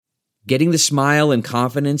Getting the smile and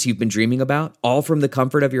confidence you've been dreaming about, all from the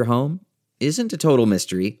comfort of your home, isn't a total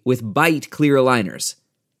mystery with Byte clear aligners.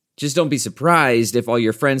 Just don't be surprised if all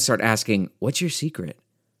your friends start asking, "What's your secret?"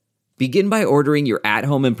 Begin by ordering your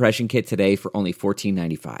at-home impression kit today for only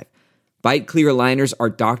 $14.95. Byte clear aligners are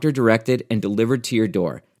doctor-directed and delivered to your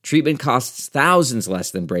door. Treatment costs thousands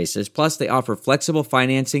less than braces, plus they offer flexible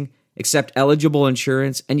financing, accept eligible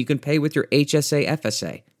insurance, and you can pay with your HSA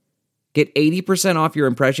FSA. Get 80% off your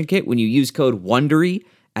impression kit when you use code WONDERY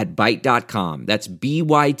at Byte.com. That's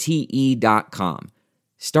BYTE.com.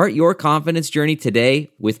 Start your confidence journey today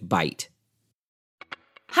with Byte.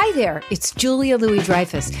 Hi there, it's Julia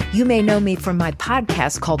Louis-Dreyfus. You may know me from my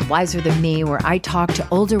podcast called Wiser Than Me, where I talk to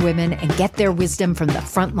older women and get their wisdom from the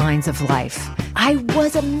front lines of life. I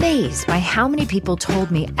was amazed by how many people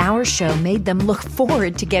told me our show made them look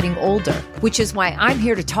forward to getting older, which is why I'm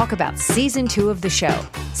here to talk about season 2 of the show.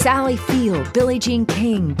 Sally Field, Billie Jean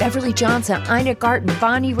King, Beverly Johnson, Ina Garten,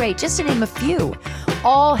 Bonnie Raitt, just to name a few.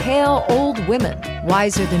 All hail old women.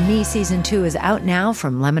 Wiser Than Me season 2 is out now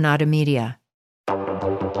from Lemonada Media.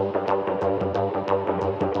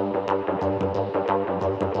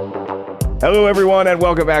 Hello, everyone, and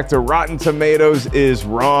welcome back to Rotten Tomatoes is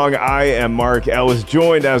Wrong. I am Mark Ellis,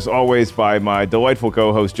 joined, as always, by my delightful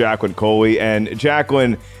co-host, Jacqueline Coley. And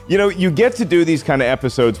Jacqueline, you know, you get to do these kind of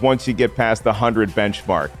episodes once you get past the 100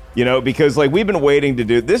 benchmark, you know, because, like, we've been waiting to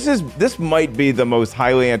do this might be the most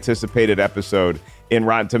highly anticipated episode in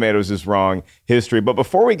Rotten Tomatoes is Wrong history. But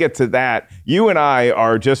before we get to that, you and I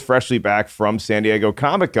are just freshly back from San Diego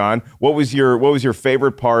Comic-Con. What was your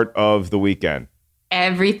favorite part of the weekend?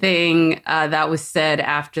 Everything that was said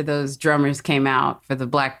after those drummers came out for the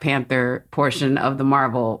Black Panther portion of the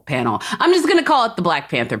Marvel panel. I'm just going to call it the Black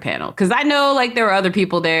Panther panel because I know like there were other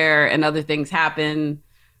people there and other things happened.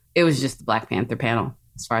 It was just the Black Panther panel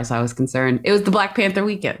as far as I was concerned. It was the Black Panther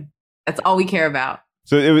weekend. That's all we care about.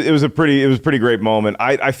 So it was a pretty great moment.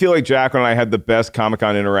 I feel like Jacqueline and I had the best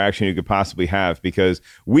Comic-Con interaction you could possibly have because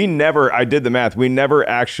I did the math, we never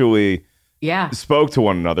actually spoke to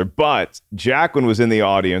one another, but Jacqueline was in the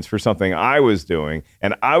audience for something I was doing,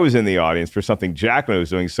 and I was in the audience for something Jacqueline was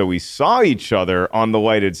doing, so we saw each other on the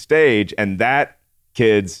lighted stage, and that,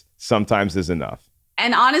 kids, sometimes is enough.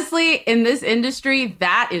 And honestly, in this industry,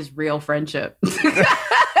 that is real friendship.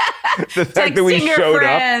 The fact that we showed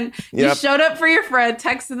up. You showed up for your friend,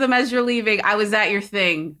 texted them as you're leaving. I was at your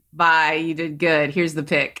thing. Bye. You did good. Here's the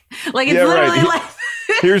pic. Like, it's literally like...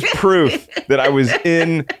 Here's proof that I was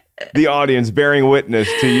in the audience bearing witness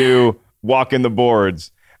to you walking the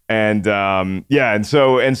boards. And and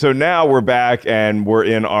so now we're back and we're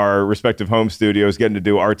in our respective home studios getting to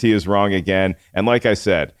do RT is Wrong again. And like I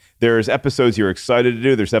said, there's episodes you're excited to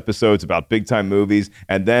do. There's episodes about big time movies.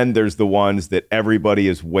 And then there's the ones that everybody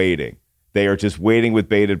is waiting. They are just waiting with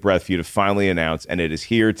bated breath for you to finally announce. And it is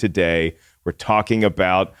here today. We're talking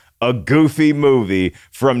about a Goofy movie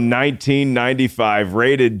from 1995,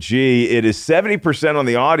 rated G. It is 70% on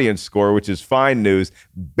the audience score, which is fine news.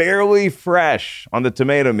 Barely fresh on the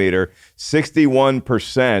tomato meter,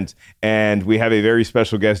 61%. And we have a very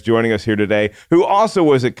special guest joining us here today who also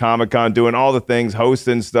was at Comic-Con doing all the things,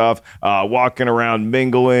 hosting stuff, walking around,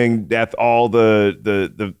 mingling at all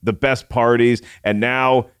the best parties. And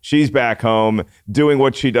now she's back home doing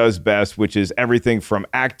what she does best, which is everything from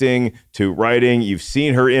acting to writing. You've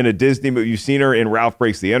seen her in a Disney movie. You've seen her in Ralph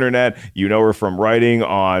Breaks the Internet. You know her from writing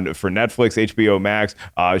for Netflix, HBO Max.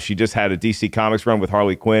 She just had a DC Comics run with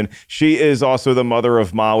Harley Quinn. She is also the mother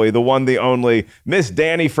of Molly, the one, the only. Miss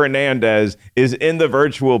Danny Fernandez is in the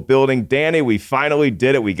virtual building. Danny, we finally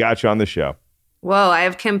did it. We got you on the show. Whoa, I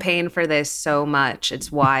have campaigned for this so much.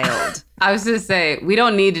 It's wild. I was going to say, we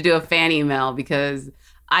don't need to do a fan email because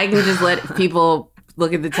I can just let people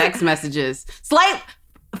look at the text messages.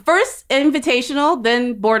 First invitational,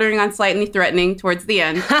 then bordering on slightly threatening towards the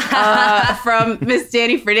end from Miss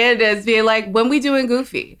Danny Fernandez being like, when we doing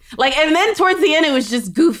Goofy? Like, and then towards the end, it was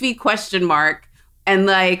just Goofy ? And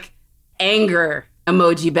like anger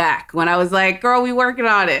emoji back when I was like, girl, we working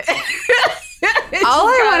on it.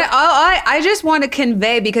 I just want to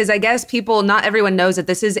convey, because I guess not everyone knows that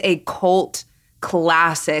this is a cult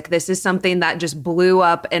classic. This is something that just blew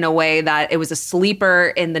up in a way that it was a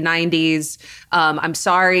sleeper in the 90s. I'm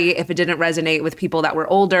sorry if it didn't resonate with people that were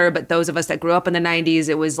older, but those of us that grew up in the 90s,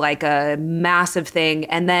 it was like a massive thing.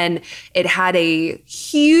 And then it had a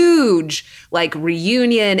huge like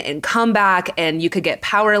reunion and comeback, and you could get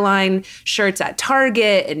Powerline shirts at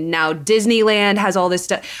Target, and now Disneyland has all this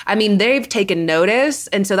stuff. I mean, they've taken notice.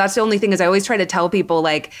 And so that's the only thing is I always try to tell people,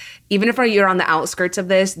 like, even if you're on the outskirts of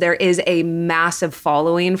this, there is a massive massive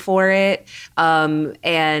following for it.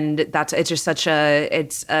 And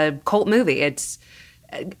it's a cult movie. It's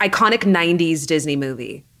an iconic 90s Disney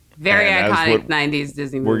movie. Very And iconic 90s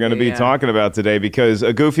Disney movie. We're going to be talking about today because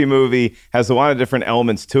a Goofy movie has a lot of different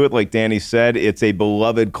elements to it. Like Danny said, it's a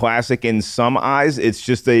beloved classic in some eyes. It's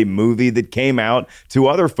just a movie that came out to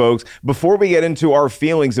other folks. Before we get into our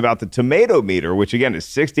feelings about the tomato meter, which again is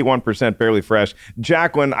 61% barely fresh,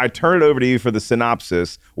 Jacqueline, I turn it over to you for the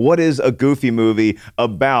synopsis. What is a Goofy movie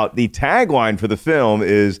about? The tagline for the film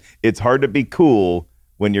is, "It's hard to be cool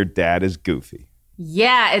when your dad is goofy."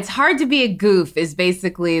 Yeah, it's hard to be a goof is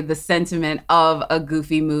basically the sentiment of a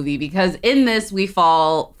Goofy movie, because in this we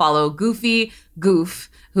follow Goofy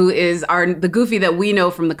Goof, who is the Goofy that we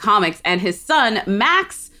know from the comics, and his son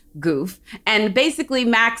Max Goof. And basically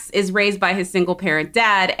Max is raised by his single parent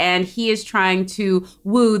dad, and he is trying to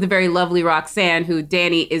woo the very lovely Roxanne, who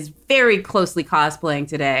Danny is very closely cosplaying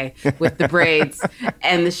today with the braids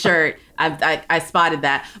and the shirt. I spotted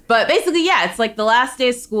that. But basically, yeah, it's like the last day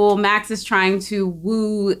of school. Max is trying to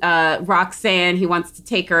woo Roxanne. He wants to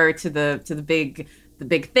take her to the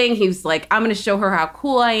big thing. He's like, I'm going to show her how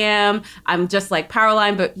cool I am. I'm just like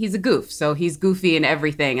Powerline, but he's a goof. So he's goofy in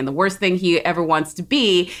everything. And the worst thing he ever wants to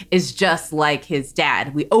be is just like his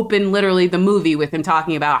dad. We open literally the movie with him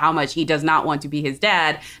talking about how much he does not want to be his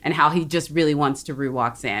dad and how he just really wants to woo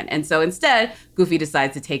Roxanne. And so instead, Goofy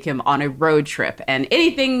decides to take him on a road trip. And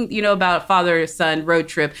anything, about father-son road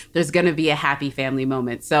trip, there's going to be a happy family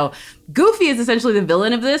moment. So Goofy is essentially the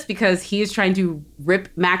villain of this because he is trying to rip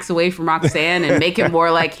Max away from Roxanne and make him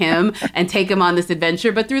more like him and take him on this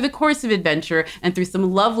adventure. But through the course of adventure and through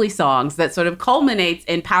some lovely songs that sort of culminates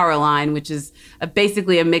in Powerline, which is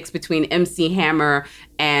basically a mix between MC Hammer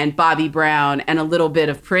and Bobby Brown and a little bit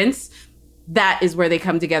of Prince, that is where they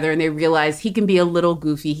come together and they realize he can be a little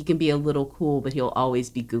goofy, he can be a little cool, but he'll always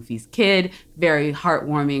be Goofy's kid. Very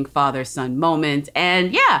heartwarming father-son moment.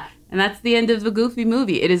 And yeah, and that's the end of the Goofy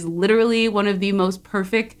movie. It is literally one of the most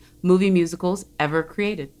perfect movie musicals ever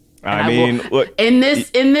created. Look, in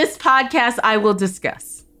this podcast, I will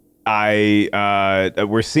discuss.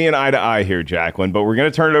 We're seeing eye to eye here, Jacqueline, but we're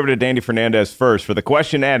going to turn it over to Danny Fernandez first for the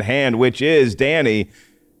question at hand, which is, Danny,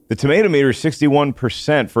 the tomato meter is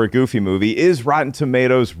 61% for a Goofy movie. Is Rotten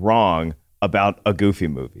Tomatoes wrong about a Goofy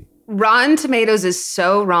movie? Rotten Tomatoes is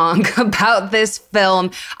so wrong about this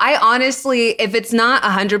film. I honestly, if it's not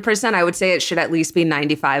 100%, I would say it should at least be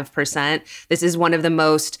 95%. This is one of the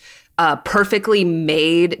most perfectly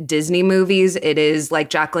made Disney movies. It is, like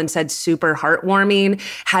Jacqueline said, super heartwarming,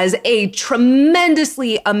 has a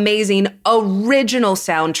tremendously amazing original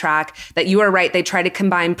soundtrack that, you are right, they try to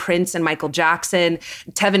combine Prince and Michael Jackson.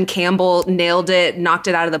 Tevin Campbell nailed it, knocked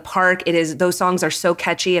it out of the park. Those songs are so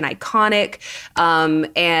catchy and iconic.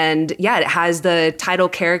 And yeah, it has the title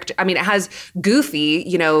character. I mean, it has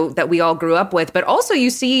Goofy, that we all grew up with, but also you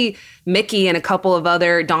see Mickey and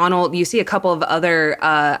Donald, you see a couple of other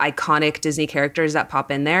iconic Disney characters that pop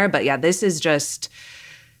in there. But yeah, this is just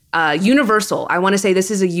universal. I want to say this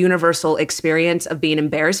is a universal experience of being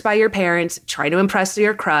embarrassed by your parents, trying to impress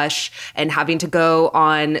your crush, and having to go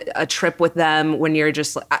on a trip with them when you're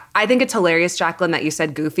just... I think it's hilarious, Jacqueline, that you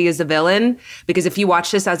said Goofy is the villain, because if you watch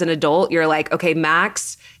this as an adult, you're like, okay,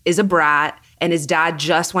 Max is a brat, and his dad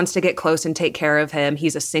just wants to get close and take care of him.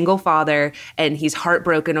 He's a single father, and he's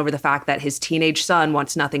heartbroken over the fact that his teenage son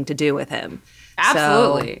wants nothing to do with him.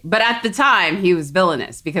 Absolutely. So, but at the time, he was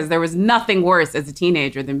villainous because there was nothing worse as a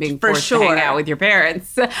teenager than being forced to hang out with your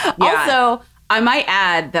parents. Yeah. Also, I might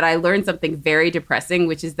add that I learned something very depressing,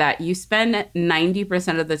 which is that you spend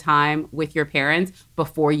 90% of the time with your parents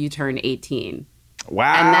before you turn 18.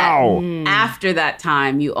 Wow. And that after that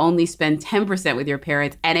time, you only spend 10% with your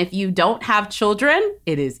parents. And if you don't have children,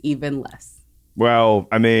 it is even less. Well,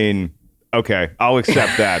 I mean, okay, I'll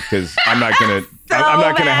accept that because I'm not gonna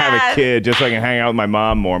have a kid just so I can hang out with my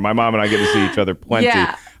mom more. My mom and I get to see each other plenty.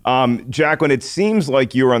 Yeah. Jacqueline, it seems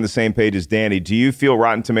like you were on the same page as Danny. Do you feel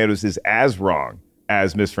Rotten Tomatoes is as wrong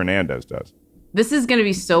as Ms. Fernandez does? This is going to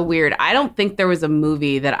be so weird. I don't think there was a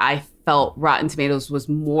movie that I felt Rotten Tomatoes was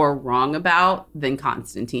more wrong about than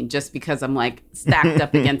Constantine, just because I'm like stacked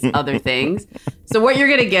up against other things. So what you're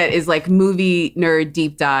going to get is like movie nerd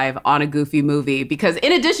deep dive on a Goofy movie, because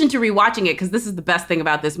in addition to rewatching it, because this is the best thing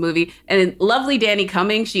about this movie, and lovely Danny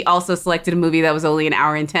Cumming, she also selected a movie that was only an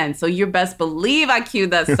hour and 10. So you best believe I queued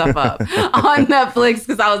that stuff up on Netflix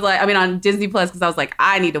on Disney Plus, because I was like,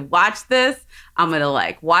 I need to watch this. I'm going to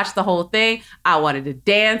like watch the whole thing. I wanted to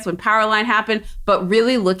dance when Powerline happened, but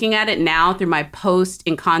really looking at it now through my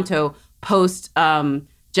post-Encanto,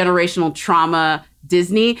 generational trauma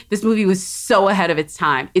Disney, this movie was so ahead of its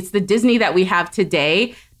time. It's the Disney that we have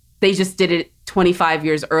today they just did it 25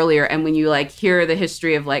 years earlier. And when you like hear the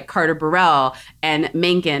history of like Carter Burrell and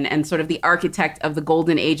Menken and sort of the architect of the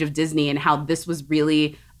golden age of Disney and how this was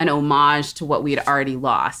really an homage to what we had already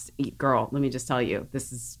lost. Girl, let me just tell you,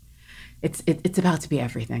 it's about to be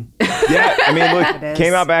everything. Yeah, I mean, look,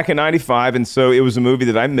 came out back in 95, and so it was a movie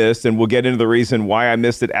that I missed, and we'll get into the reason why I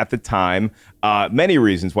missed it at the time. Many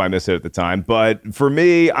reasons why I missed it at the time, but for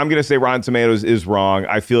me, I'm going to say Rotten Tomatoes is wrong.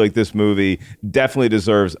 I feel like this movie definitely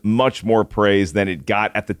deserves much more praise than it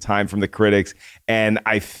got at the time from the critics, and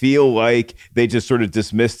I feel like they just sort of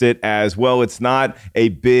dismissed it as, well, it's not a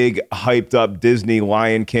big, hyped up Disney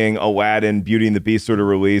Lion King, Aladdin, Beauty and the Beast sort of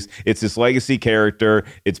release. It's this legacy character.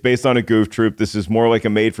 It's based on a goof troop. This is more like a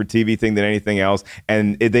made-for-TV thing than anything else,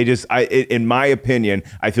 and in my opinion,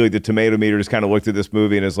 I feel like the tomato meter just kind of looked at this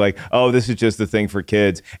movie and is like, oh, this is just the thing for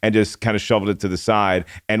kids, and just kind of shoveled it to the side.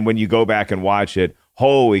 And when you go back and watch it,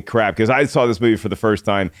 holy crap, because I saw this movie for the first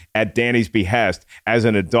time at Danny's behest as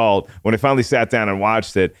an adult. When I finally sat down and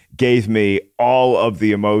watched it, gave me all of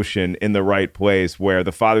the emotion in the right place, where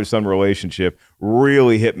the father-son relationship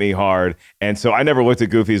really hit me hard. And so I never looked at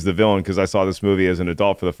Goofy as the villain because I saw this movie as an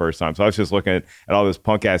adult for the first time. So I was just looking at all those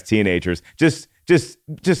punk-ass teenagers. Just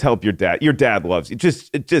help your dad. Your dad loves you.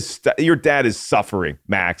 Your dad is suffering,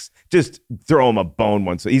 Max. Just throw him a bone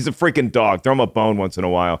once. He's a freaking dog. Throw him a bone once in a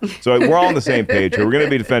while. So we're all on the same page here. We're going to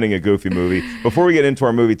be defending a Goofy movie. Before we get into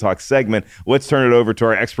our movie talk segment, let's turn it over to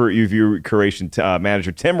our expert review curation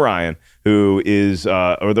manager, Tim Ryan, who is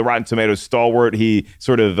the Rotten Tomatoes stalwart. He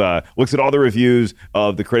sort of looks at all the reviews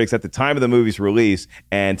of the critics at the time of the movie's release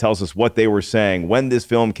and tells us what they were saying when this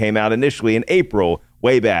film came out initially in April,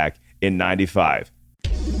 way back in 95.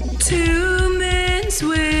 2 Minutes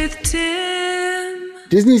with Tim.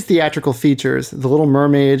 Disney's theatrical features, The Little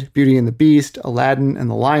Mermaid, Beauty and the Beast, Aladdin, and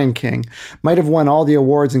The Lion King, might have won all the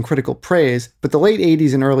awards and critical praise, but the late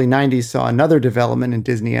 80s and early 90s saw another development in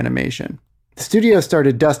Disney animation. The studio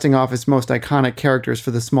started dusting off its most iconic characters for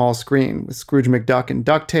the small screen, with Scrooge McDuck in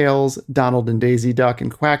DuckTales, Donald and Daisy Duck in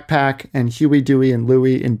Quack Pack, and Huey, Dewey, and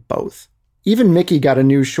Louie in both. Even Mickey got a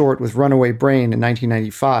new short with Runaway Brain in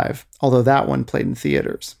 1995, although that one played in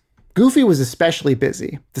theaters. Goofy was especially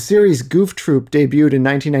busy. The series Goof Troop debuted in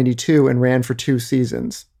 1992 and ran for 2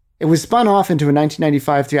 seasons. It was spun off into a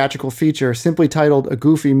 1995 theatrical feature simply titled A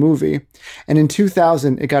Goofy Movie, and in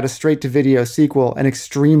 2000 it got a straight-to-video sequel, An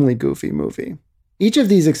Extremely Goofy Movie. Each of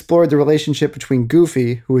these explored the relationship between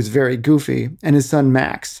Goofy, who is very goofy, and his son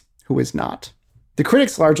Max, who is not. The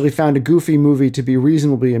critics largely found A Goofy Movie to be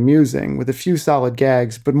reasonably amusing, with a few solid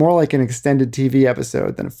gags, but more like an extended TV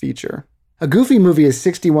episode than a feature. A Goofy Movie is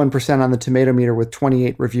 61% on the tomato meter with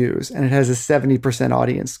 28 reviews, and it has a 70%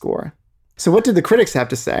 audience score. So what did the critics have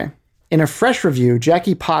to say? In a fresh review,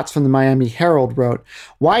 Jackie Potts from the Miami Herald wrote,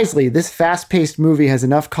 "Wisely, this fast-paced movie has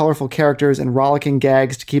enough colorful characters and rollicking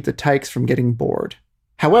gags to keep the tykes from getting bored."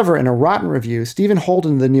 However, in a rotten review, Stephen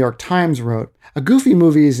Holden of the New York Times wrote, "A Goofy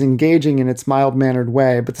Movie is engaging in its mild-mannered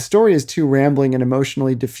way, but the story is too rambling and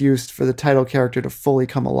emotionally diffused for the title character to fully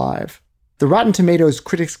come alive." The Rotten Tomatoes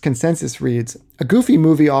critics' consensus reads, "A Goofy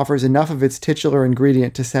Movie offers enough of its titular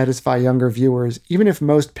ingredient to satisfy younger viewers, even if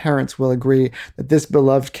most parents will agree that this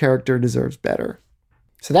beloved character deserves better."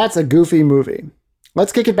 So that's A Goofy Movie.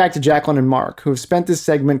 Let's kick it back to Jacqueline and Mark, who have spent this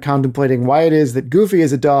segment contemplating why it is that Goofy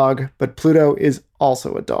is a dog, but Pluto is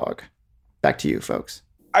also a dog. Back to you, folks.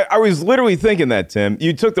 I was literally thinking that, Tim.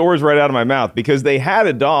 You took the words right out of my mouth, because they had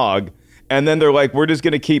a dog, and then they're like, we're just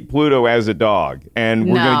going to keep Pluto as a dog, and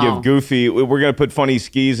we're going to give Goofy, we're going to put funny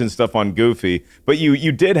skis and stuff on Goofy. But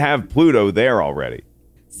you did have Pluto there already.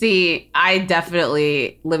 See, I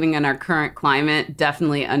definitely, living in our current climate,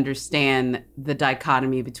 definitely understand the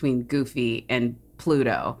dichotomy between Goofy and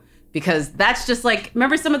Pluto, because that's just like,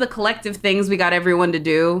 remember some of the collective things we got everyone to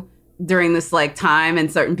do during this like time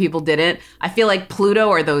and certain people didn't? I feel like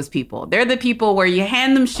Pluto are those people. They're the people where you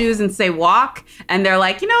hand them shoes and say walk, and they're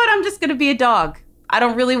like, you know what, I'm just gonna be a dog. I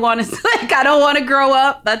don't really want to, like, I don't want to grow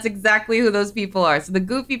up. That's exactly who those people are. So the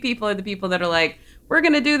Goofy people are the people that are like, we're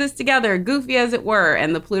gonna do this together, Goofy as it were,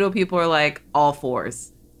 and the Pluto people are like all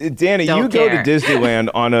fours. Danny, you go to Disneyland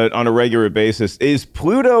on a regular basis. Is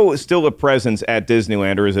Pluto still a presence at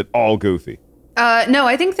Disneyland, or is it all Goofy? No,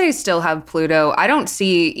 I think they still have Pluto. I don't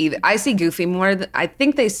see either. I see Goofy more. I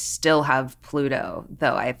think they still have Pluto,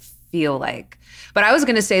 though, I feel like. But I was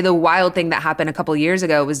going to say the wild thing that happened a couple years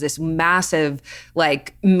ago was this massive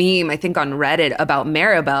like meme, I think on Reddit, about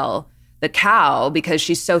Maribel, the cow, because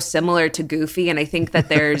she's so similar to Goofy. And I think that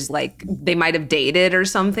there's like, they might have dated or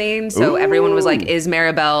something. So everyone was like, is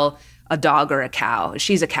Maribel a dog or a cow?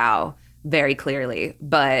 She's a cow, very clearly.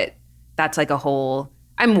 But that's like a whole...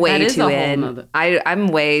 I'm way That is too a whole in. nother- I'm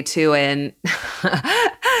way too in.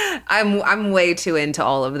 I'm way too into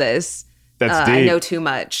all of this. That's I deep. know too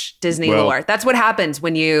much Disney Well- lore. That's what happens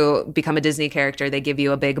when you become a Disney character. They give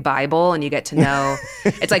you a big Bible and you get to know.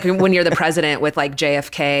 It's like when you're the president with like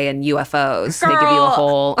JFK and UFOs. They give you a Girl.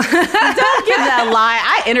 whole. Don't give that lie.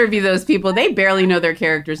 I interview those people. They barely know their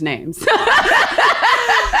characters' names.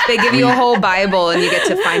 They give you a whole Bible and you get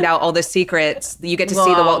to find out all the secrets. You get to see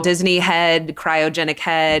the Wow. Walt Disney head, cryogenic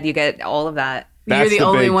head. You get all of that. That's You're the the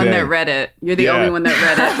only big one thing. that read it. You're the Yeah. only one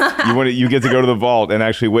that read it. You get to go to the vault and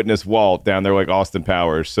actually witness Walt down there like Austin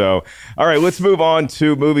Powers. So, all right, let's move on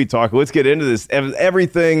to movie talk. Let's get into this.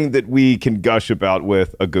 Everything that we can gush about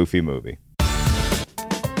with a Goofy movie.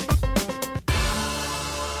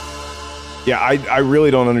 Yeah, I really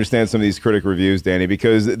don't understand some of these critic reviews, Danny,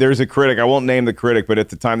 because there's a critic, I won't name the critic, but at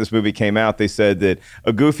the time this movie came out, they said that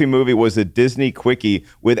a Goofy movie was a Disney quickie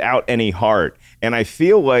without any heart. And I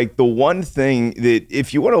feel like the one thing that,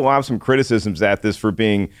 if you want to lob some criticisms at this for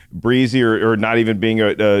being breezy or not even being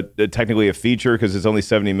technically a feature because it's only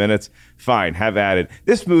 70 minutes, fine, have at it.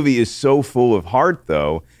 This movie is so full of heart,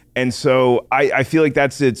 though. And so I feel like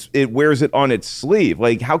it wears it on its sleeve.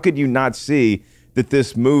 Like, how could you not see that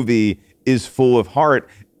this movie is full of heart?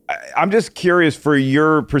 I'm just curious for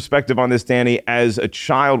your perspective on this, Danny, as a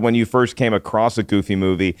child when you first came across a Goofy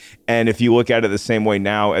movie, and if you look at it the same way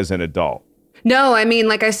now as an adult. No, I mean,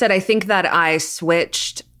 like I said, I think that I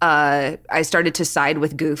switched. I started to side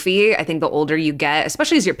with Goofy. I think the older you get,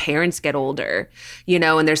 especially as your parents get older,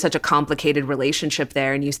 and there's such a complicated relationship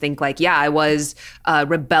there. And you think like, yeah, I was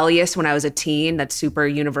rebellious when I was a teen. That's super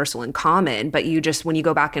universal and common. But when you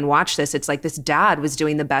go back and watch this, it's like this dad was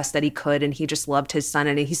doing the best that he could. And he just loved his son.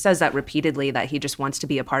 And he says that repeatedly, that he just wants to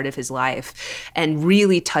be a part of his life. And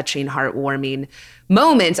really touching, heartwarming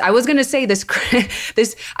moments. I was going to say this,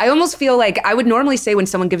 I almost feel like I would normally say when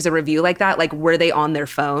someone gives a review like that, like, were they on their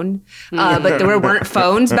phone? But there weren't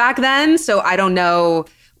phones back then. So I don't know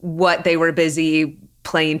what they were busy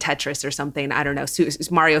playing Tetris or something. I don't know,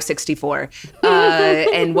 Mario 64,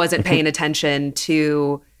 and wasn't paying attention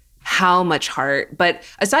to how much heart. But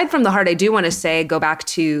aside from the heart, I do want to say, go back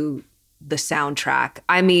to the soundtrack.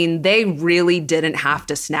 I mean, they really didn't have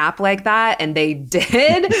to snap like that, and they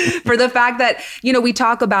did for the fact that, we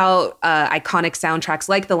talk about iconic soundtracks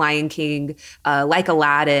like The Lion King, like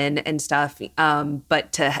Aladdin and stuff,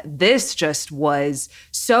 but this just was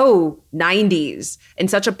so 90s in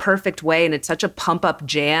such a perfect way, and it's such a pump up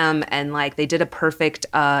jam, and like they did a perfect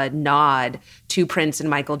nod to Prince and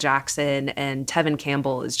Michael Jackson, and Tevin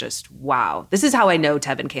Campbell is just, wow. This is how I know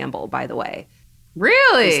Tevin Campbell, by the way.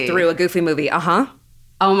 Really? Through a Goofy movie. Uh-huh.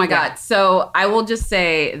 Oh my God. So I will just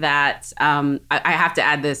say that I have to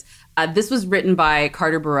add this. This was written by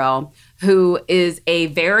Carter Burrell, who is a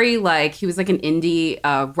very he was like an indie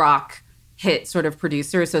rock hit sort of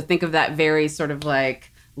producer. So think of that very sort of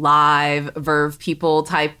like live Verve People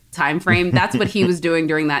type time frame. That's what he was doing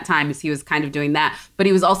during that time, is he was kind of doing that. But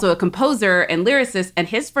he was also a composer and lyricist. And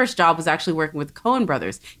his first job was actually working with Coen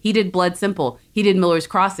Brothers. He did Blood Simple. He did Miller's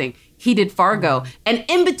Crossing. He did Fargo. And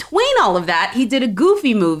in between all of that, he did a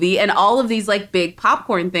Goofy movie and all of these like big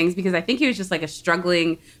popcorn things, because I think he was just like a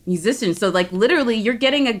struggling musician. So like literally you're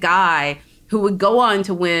getting a guy who would go on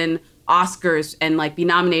to win Oscars and like be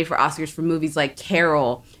nominated for Oscars for movies like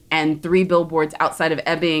Carol and 3 Billboards Outside of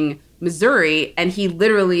Ebbing, Missouri. And he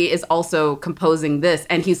literally is also composing this.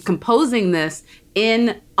 And he's composing this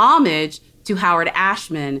in homage to Howard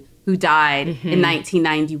Ashman, who died in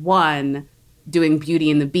 1991 doing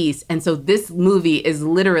Beauty and the Beast. And so this movie is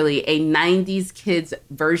literally a 90s kids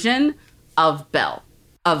version of Belle,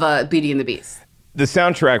 of Beauty and the Beast. The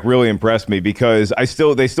soundtrack really impressed me because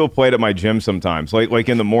they still play it at my gym sometimes, like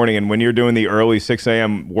in the morning. And when you're doing the early 6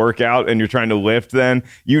 a.m. workout and you're trying to lift, then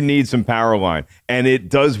you need some Powerline, and it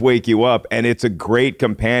does wake you up. And it's a great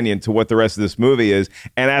companion to what the rest of this movie is.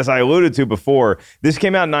 And as I alluded to before, this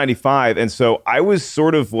came out in 95. And so I was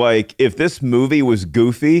sort of like, if this movie was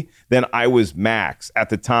Goofy, then I was Max at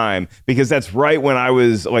the time, because that's right when I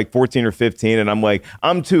was like 14 or 15. And I'm like,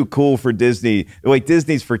 I'm too cool for Disney. Like,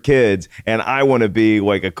 Disney's for kids, and I want to be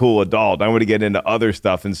like a cool adult. I want to get into other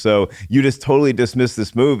stuff. And so you just totally dismissed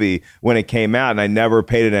this movie when it came out, and I never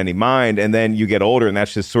paid it any mind. And then you get older, and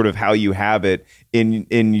that's just sort of how you have it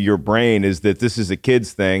in your brain, is that this is a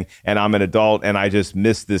kid's thing and I'm an adult and I just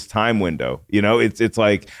missed this time window. It's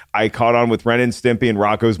like I caught on with Ren and Stimpy and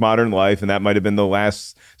Rocko's Modern Life, and that might have been the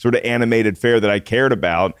last sort of animated fare that I cared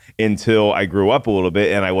about until I grew up a little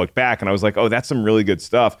bit, and I looked back and I was like, oh, that's some really good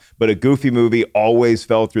stuff. But a Goofy movie always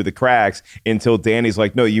fell through the cracks until Danny's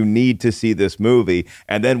like, no, you need to see this movie.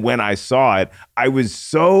 And then when I saw it, I was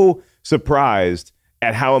so surprised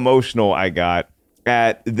at how emotional I got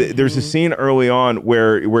at there's a scene early on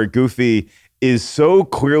where Goofy is so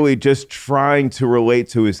clearly just trying to relate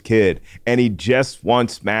to his kid, and he just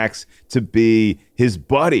wants Max to be his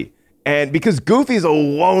buddy. And because Goofy's a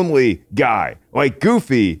lonely guy, like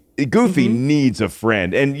Goofy needs a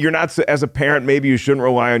friend. And you're not, as a parent, maybe you shouldn't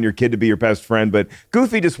rely on your kid to be your best friend, but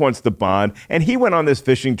Goofy just wants the bond. And he went on this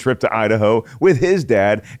fishing trip to Idaho with his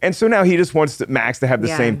dad. And so now he just wants Max to have the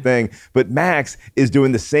same thing. But Max is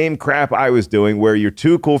doing the same crap I was doing, where you're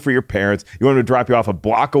too cool for your parents. You want them to drop you off a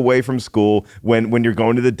block away from school when you're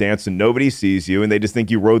going to the dance and nobody sees you. And they just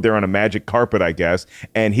think you rode there on a magic carpet, I guess.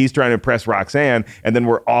 And he's trying to impress Roxanne. And then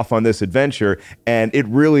we're off on this adventure. And it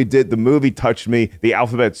really did. The movie touched me. The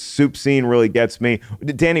alphabet soup scene really gets me.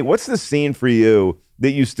 Danny, what's the scene for you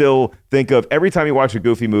that you still think of every time you watch a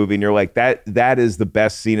Goofy movie and you're like, that is the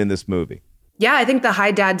best scene in this movie? Yeah, I think the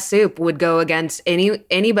Hi Dad soup would go against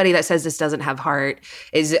anybody that says this doesn't have heart.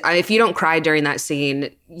 If you don't cry during that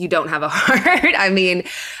scene, you don't have a heart. I mean,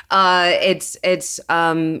 it's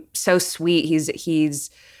so sweet. He's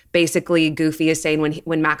basically, Goofy is saying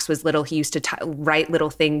when Max was little, he used to write little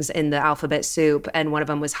things in the alphabet soup, and one of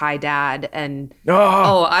them was "Hi, Dad." And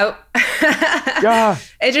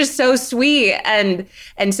it's just so sweet. And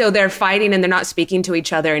so they're fighting and they're not speaking to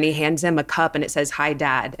each other, and he hands him a cup and it says "Hi,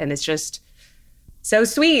 Dad," and it's just so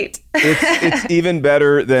sweet. It's even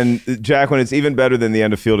better than Jacqueline. It's even better than the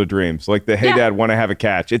end of Field of Dreams. Like the "Hey, Dad, want to have a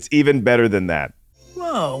catch?" It's even better than that.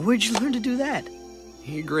 Whoa, where'd you learn to do that?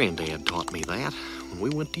 Your granddad taught me that when we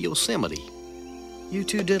went to Yosemite. You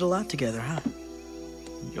two did a lot together, huh?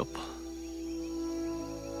 Yup.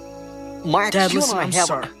 Max, Dad, you listen, and I I'm have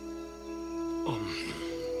sorry.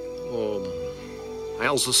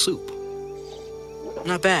 How's the soup?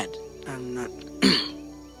 Not bad. I'm not...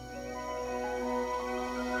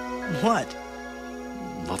 What?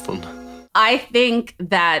 Nothing. I think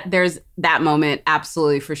that there's that moment,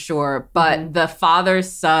 absolutely, for sure. But the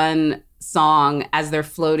father-son song as they're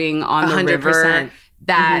floating on the 100%. river,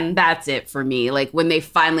 that's it for me. Like when they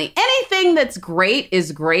finally, anything that's great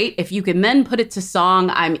is great. If you can then put it to song,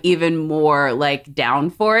 I'm even more like down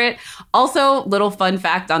for it. Also, little fun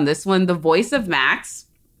fact on this one, the voice of Max,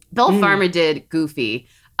 Bill Farmer did Goofy.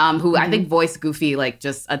 Who I think voiced Goofy like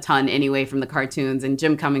just a ton anyway from the cartoons, and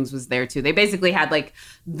Jim Cummings was there too. They basically had like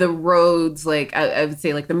the roads, like I would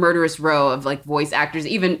say like the murderous row of like voice actors,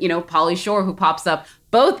 even, Pauly Shore, who pops up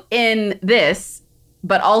both in this,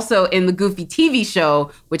 but also in the Goofy TV show,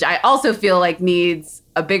 which I also feel like needs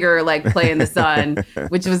a bigger like play in the sun,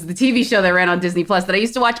 which was the TV show that ran on Disney Plus that I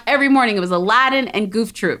used to watch every morning. It was Aladdin and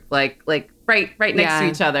Goof Troop, like right next to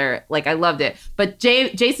each other. Like I loved it. But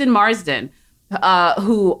Jason Marsden,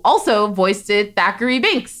 who also voiced it, Thackeray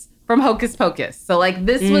Binks from Hocus Pocus. So like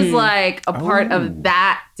this was like a part of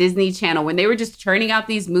that Disney Channel when they were just churning out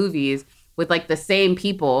these movies with like the same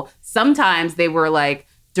people. Sometimes they were like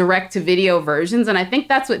direct to video versions, and I think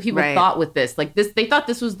that's what people thought with this. Like this, they thought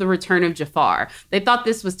this was The Return of Jafar. They thought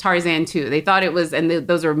this was Tarzan 2. They thought it was, and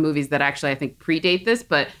those are movies that actually I think predate this,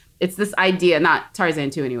 but it's this idea, not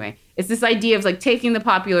Tarzan 2 anyway. It's this idea of like taking the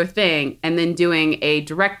popular thing and then doing a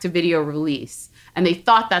direct-to-video release. And they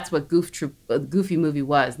thought that's what Goofy movie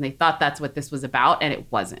was. And they thought that's what this was about, and it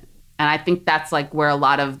wasn't. And I think that's like where a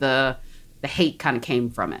lot of the hate kind of came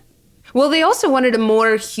from it. Well, they also wanted a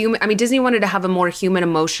more human, Disney wanted to have a more human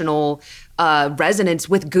emotional resonance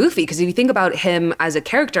with Goofy, because if you think about him as a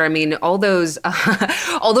character, all those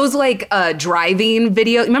like driving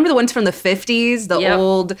video, remember the ones from the 50s, the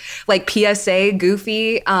old like PSA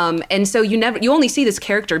Goofy, and so you only see this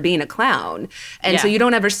character being a clown, and so you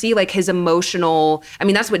don't ever see like his emotional.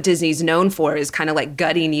 That's what Disney's known for, is kind of like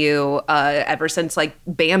gutting you ever since like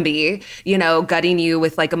Bambi, gutting you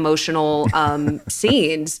with like emotional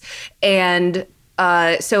scenes. And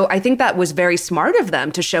so I think that was very smart of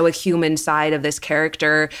them to show a human side of this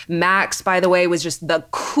character. Max, by the way, was just the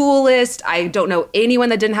coolest. I don't know anyone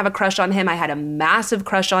that didn't have a crush on him. I had a massive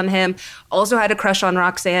crush on him. Also had a crush on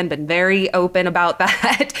Roxanne, been very open about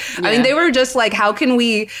that. Yeah. They were just like, how can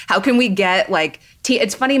we get like,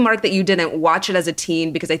 it's funny, Mark, that you didn't watch it as a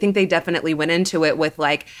teen, because I think they definitely went into it with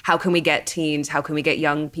like, how can we get teens? How can we get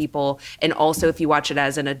young people? And also, if you watch it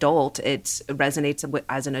as an adult, it resonates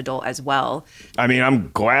as an adult as well.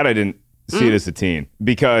 I'm glad I didn't see it as a teen,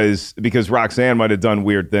 because Roxanne might have done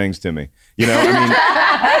weird things to me. Just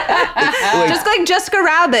like Jessica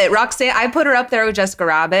Rabbit, Roxanne. I put her up there with Jessica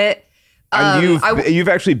Rabbit. And you've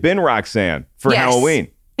actually been Roxanne for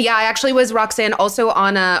Halloween. Yeah, I actually was Roxanne also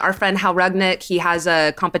on our friend Hal Rugnick. He has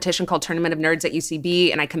a competition called Tournament of Nerds at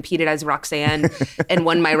UCB, and I competed as Roxanne and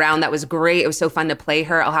won my round. That was great. It was so fun to play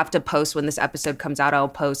her. I'll have to post when this episode comes out. I'll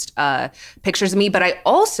post pictures of me. But I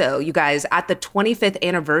also, you guys, at the 25th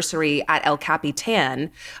anniversary at El Capitan,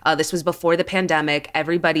 this was before the pandemic,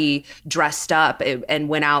 everybody dressed up and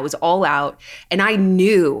went out. It was all out. And I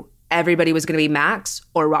knew everybody was going to be Max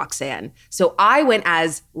or Roxanne. So I went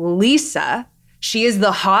as Lisa. She is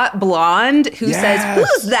the hot blonde who says,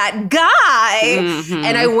 "Who's that guy?" Mm-hmm.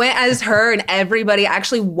 And I went as her, and everybody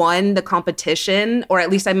actually won the competition, or at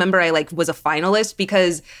least I remember I was a finalist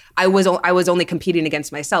because I was only competing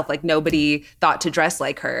against myself. Like nobody thought to dress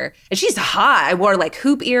like her, and she's hot. I wore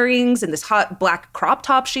hoop earrings and this hot black crop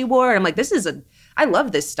top she wore. And I'm like, I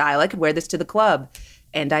love this style. I could wear this to the club,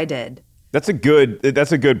 and I did. That's a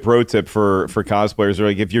good pro tip for cosplayers. Or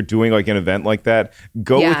if you're doing an event like that,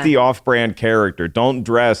 go with the off-brand character. Don't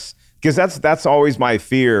dress, because that's always my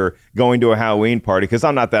fear going to a Halloween party, because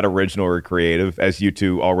I'm not that original or creative, as you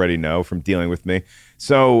two already know from dealing with me.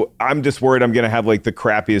 So I'm just worried I'm going to have the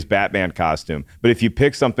crappiest Batman costume. But if you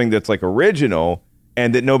pick something that's original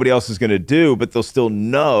and that nobody else is going to do, but they'll still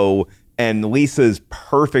know, and Lisa's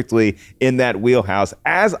perfectly in that wheelhouse.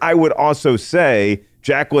 As I would also say,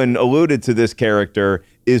 Jacqueline alluded to this character,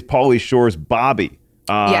 is Pauly Shore's Bobby.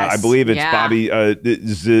 Yes. I believe it's Bobby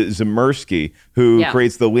Zemirsky, who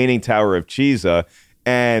creates the Leaning Tower of Cheesa.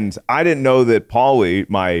 And I didn't know that Pauly,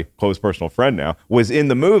 my close personal friend now, was in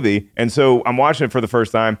the movie. And so I'm watching it for the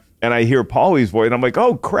first time, and I hear Pauly's voice, and I'm like,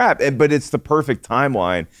 oh, crap. But it's the perfect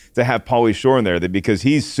timeline to have Pauly Shore in there, because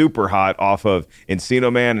he's super hot off of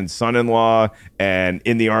Encino Man and Son-in-Law and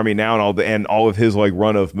In the Army Now and all of his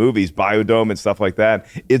run of movies, Biodome and stuff like that.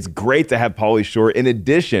 It's great to have Pauly Shore in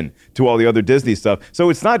addition to all the other Disney stuff.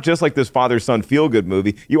 So it's not just this father-son feel-good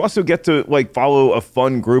movie. You also get to follow a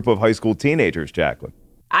fun group of high school teenagers, Jacqueline.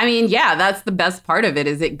 I mean, yeah, that's the best part of it,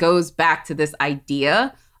 is it goes back to this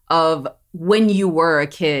idea of when you were a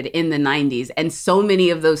kid in the 90s. And so many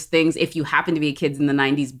of those things, if you happen to be a kid in the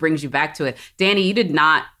 90s, brings you back to it. Danny, you did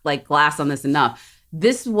not glass on this enough.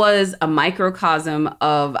 This was a microcosm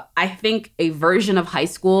of, I think, a version of high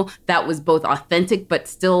school that was both authentic but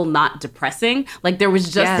still not depressing. There was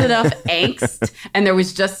just enough angst, and there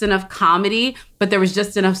was just enough comedy, but there was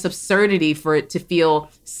just enough absurdity for it to feel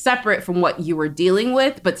separate from what you were dealing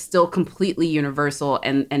with, but still completely universal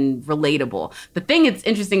and relatable. The thing that's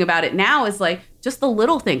interesting about it now is just the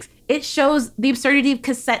little things. It shows the absurdity of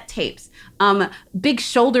cassette tapes, big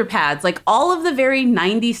shoulder pads, all of the very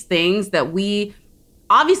 90s things that we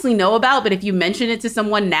obviously know about, but if you mention it to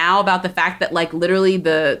someone now about the fact that literally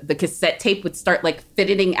the cassette tape would start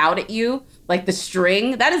fitting out at you, the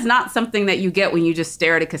string, that is not something that you get when you just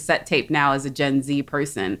stare at a cassette tape now as a Gen Z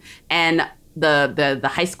person. And the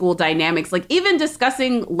high school dynamics, even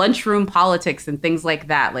discussing lunchroom politics and things like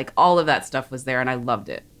that, all of that stuff was there, and I loved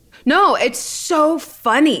it. No, it's so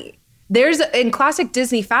funny. There's, in classic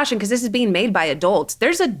Disney fashion, because this is being made by adults,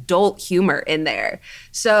 there's adult humor in there.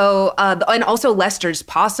 So, and also Lester's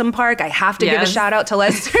Possum Park. I have to give a shout out to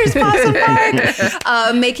Lester's Possum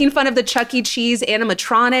Park. Making fun of the Chuck E. Cheese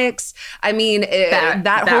animatronics. I mean,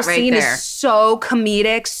 that whole scene is so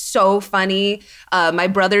comedic, so funny. My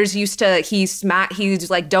brothers used to, he's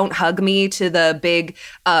don't hug me to the big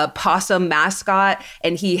possum mascot,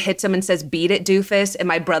 and he hits him and says, beat it, doofus. And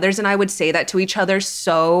my brothers and I would say that to each other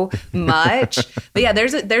so much. But yeah,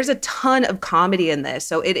 there's a ton of comedy in this.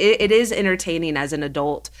 So it is entertaining as an adult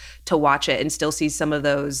to watch it and still see some of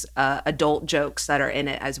those adult jokes that are in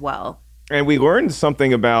it as well. And we learned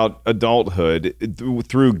something about adulthood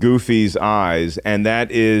through Goofy's eyes, and that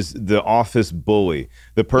is the office bully,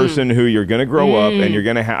 the person who you're going to grow up and you're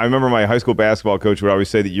going to have. I remember my high school basketball coach would always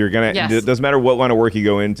say that you're going to, it doesn't matter what line of work you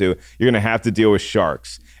go into, you're going to have to deal with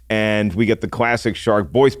sharks. And we get the classic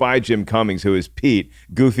shark, voiced by Jim Cummings, who is Pete,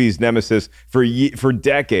 Goofy's nemesis for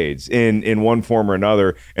decades in one form or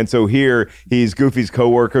another. And so here he's Goofy's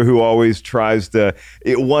coworker who always tries to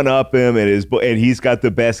one-up him, and he's got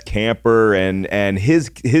the best camper, and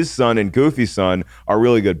his son and Goofy's son are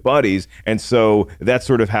really good buddies. And so that's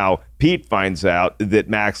sort of how Pete finds out that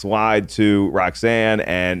Max lied to Roxanne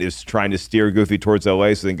and is trying to steer Goofy towards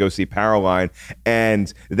LA so they can go see Powerline.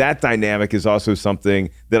 And that dynamic is also something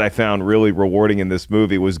that I found really rewarding in this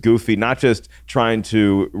movie, was Goofy not just trying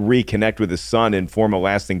to reconnect with his son and form a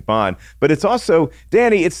lasting bond, but it's also,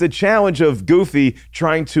 Danny, it's the challenge of Goofy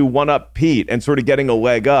trying to one-up Pete and sort of getting a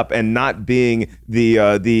leg up and not being the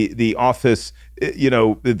office, the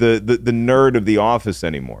nerd of the office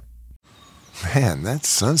anymore. Man, that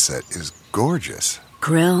sunset is gorgeous.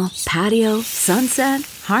 Grill, patio, sunset.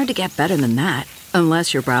 Hard to get better than that.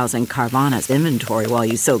 Unless you're browsing Carvana's inventory while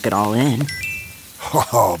you soak it all in.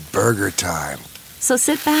 Oh, burger time. So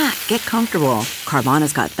sit back, get comfortable.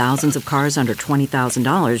 Carvana's got thousands of cars under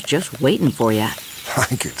 $20,000 just waiting for you. I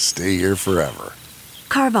could stay here forever.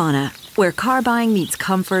 Carvana, where car buying meets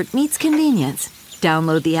comfort meets convenience.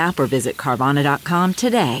 Download the app or visit Carvana.com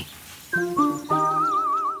today.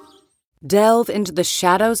 Delve into the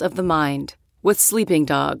shadows of the mind with Sleeping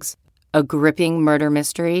Dogs, a gripping murder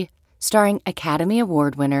mystery starring Academy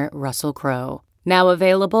Award winner Russell Crowe. Now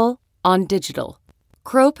available on digital.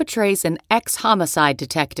 Crowe portrays an ex-homicide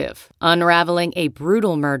detective unraveling a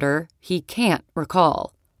brutal murder he can't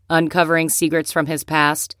recall. Uncovering secrets from his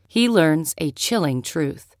past, he learns a chilling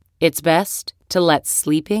truth. It's best to let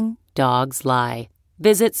sleeping dogs lie.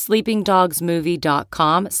 Visit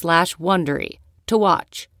sleepingdogsmovie.com/Wondery to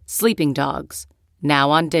watch Sleeping Dogs, now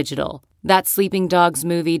on digital. That's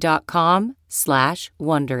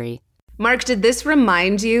sleepingdogsmovie.com/Wondery. Mark, did this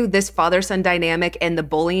remind you, this father-son dynamic and the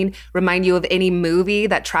bullying, remind you of any movie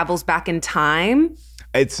that travels back in time?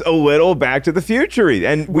 It's a little Back to the Future,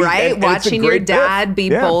 and watching your dad be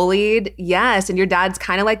bullied. Yes, and your dad's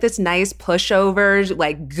kind of like this nice pushover,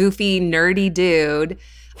 like goofy, nerdy dude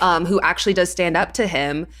who actually does stand up to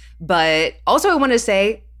him. But also, I want to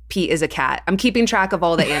say, Pete is a cat. I'm keeping track of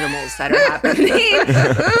all the animals that are happening.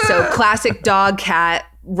 So classic dog-cat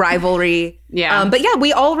rivalry. Yeah. But yeah,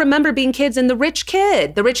 we all remember being kids and the rich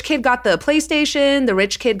kid got the PlayStation. The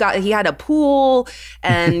rich kid he had a pool,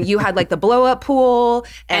 and you had like the blow up pool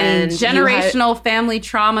and generational family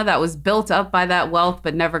trauma that was built up by that wealth,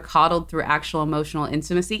 but never coddled through actual emotional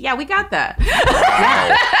intimacy. Yeah, we got that.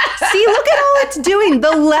 See, look at all it's doing.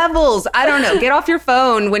 The levels. I don't know. Get off your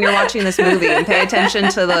phone when you're watching this movie and pay attention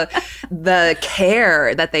to the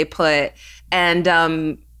care that they put. And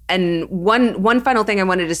one final thing I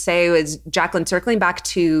wanted to say was, Jacqueline, circling back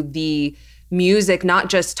to the music, not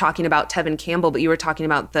just talking about Tevin Campbell, but you were talking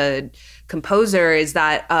about the composer, is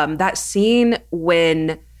that that scene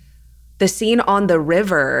when the scene on the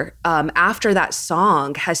river after that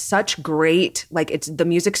song has such great, like, it's the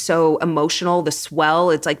music's so emotional, the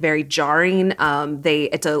swell, it's like very jarring.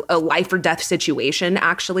 It's a life or death situation,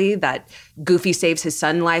 actually, that Goofy saves his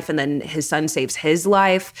son's life and then his son saves his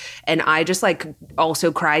life. And I just like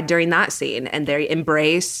also cried during that scene, and their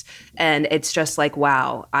embrace. And it's just like,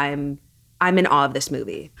 wow, I'm in awe of this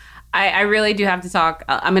movie. I really do have to talk.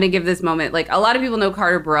 I'm going to give this moment. Like, a lot of people know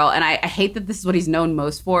Carter Burrell, and I hate that this is what he's known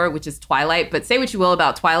most for, which is Twilight. But say what you will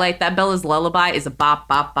about Twilight, that Bella's Lullaby is a bop,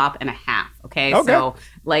 bop, bop and a half. Okay. So,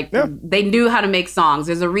 like, they knew how to make songs.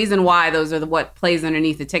 There's a reason why those are what plays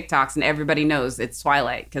underneath the TikToks, and everybody knows it's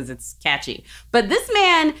Twilight because it's catchy. But this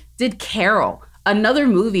man did Carol, another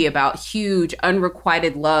movie about huge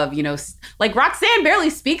unrequited love. You know, like, Roxanne barely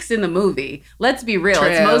speaks in the movie. Let's be real. True.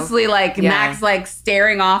 It's mostly like Max like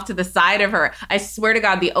staring off to the side of her. I swear to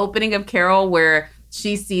God, the opening of Carol where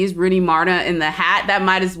she sees Rooney Mara in the hat, that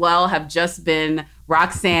might as well have just been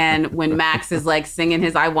Roxanne when Max is like singing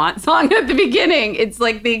his I Want song at the beginning. It's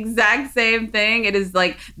like the exact same thing. It is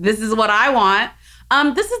like, this is what I want.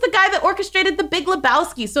 This is the guy that orchestrated The Big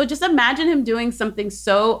Lebowski. So just imagine him doing something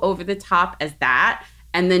so over the top as that,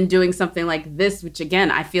 and then doing something like this, which again,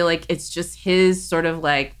 I feel like it's just his sort of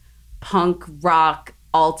like punk rock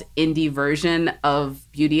alt indie version of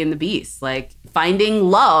Beauty and the Beast. Like, finding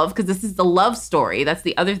love, because this is the love story. That's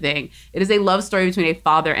the other thing. It is a love story between a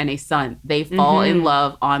father and a son. They fall in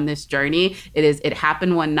love on this journey. It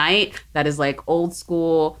happened one night. That is like old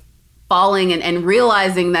school falling and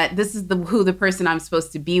realizing that this is who the person I'm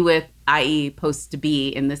supposed to be with, i.e. supposed to be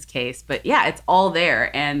in this case. But yeah, it's all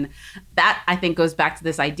there. And that, I think, goes back to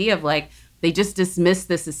this idea of like, they just dismissed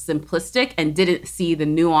this as simplistic and didn't see the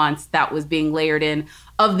nuance that was being layered in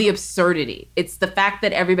of the absurdity. It's the fact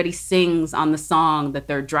that everybody sings on the song that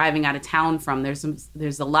they're driving out of town from.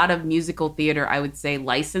 There's a lot of musical theater, I would say,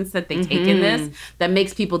 license that they take in this that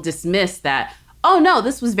makes people dismiss that, oh no,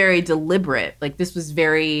 this was very deliberate. Like, this was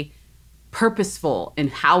very purposeful in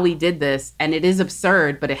how we did this, and it is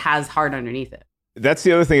absurd, but it has heart underneath it. That's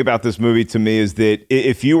the other thing about this movie to me, is that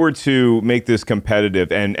if you were to make this competitive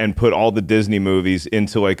and put all the Disney movies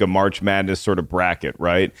into like a March Madness sort of bracket,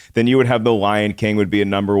 right? Then you would have The Lion King would be a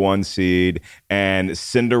number 1 seed, and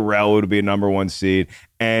Cinderella would be a number 1 seed.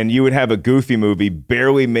 And you would have a Goofy movie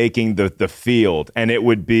barely making the field, and it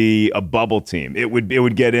would be a bubble team. It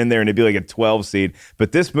would get in there, and it'd be like a 12 seed.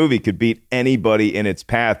 But this movie could beat anybody in its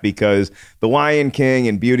path, because The Lion King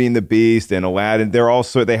and Beauty and the Beast and Aladdin,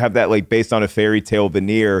 they have that like based on a fairy tale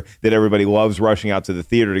veneer that everybody loves rushing out to the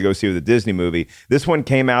theater to go see with a Disney movie. This one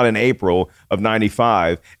came out in April of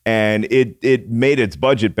 '95, and it made its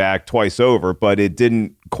budget back twice over, but it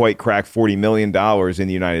didn't quite crack $40 million in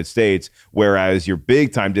the United States, whereas your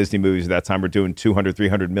big time Disney movies at that time were doing $200,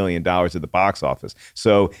 $300 million at the box office.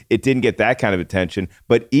 So it didn't get that kind of attention.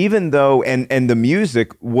 But even though, and the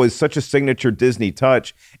music was such a signature Disney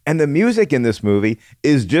touch, and the music in this movie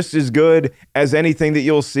is just as good as anything that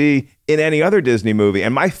you'll see in any other Disney movie.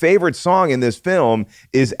 And my favorite song in this film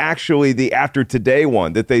is actually the After Today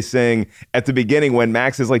one that they sing at the beginning when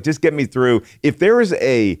Max is like, just get me through. If there is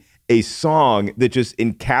a song that just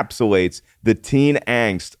encapsulates the teen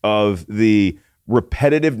angst of the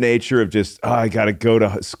repetitive nature of just, oh, I got to go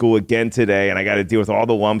to school again today and I got to deal with all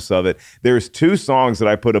the lumps of it. There's two songs that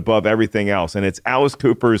I put above everything else, and it's Alice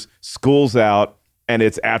Cooper's School's Out and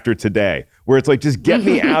it's After Today, where it's like, just get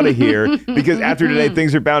me out of here, because after today,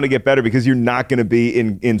 things are bound to get better because you're not going to be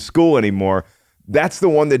in school anymore. That's the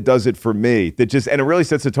one that does it for me. And it really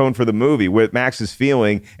sets the tone for the movie with Max's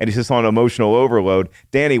feeling, and he's just on emotional overload.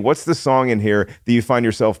 Danny, what's the song in here that you find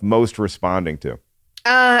yourself most responding to?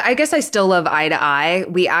 I guess I still love Eye to Eye.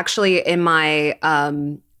 We actually, in my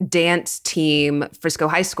dance team, Frisco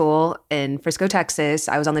High School in Frisco, Texas,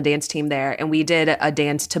 I was on the dance team there, and we did a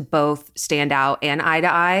dance to both Stand Out and Eye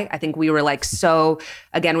to Eye. I think we were like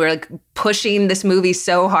we were like pushing this movie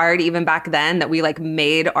so hard even back then that we like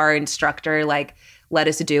made our instructor like let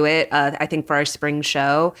us do it, I think for our spring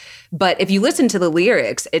show. But if you listen to the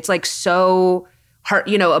lyrics, it's like so heart,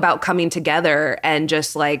 about coming together and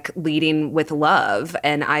just like leading with love.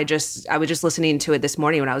 And I was just listening to it this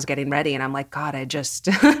morning when I was getting ready, and I'm like, God,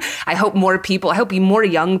 I hope more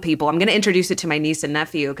young people, I'm going to introduce it to my niece and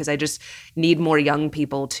nephew because I just need more young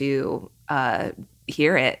people to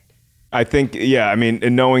hear it. I think,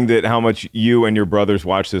 and knowing that how much you and your brothers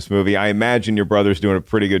watch this movie, I imagine your brother's doing a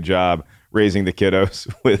pretty good job raising the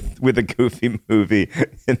kiddos with a Goofy movie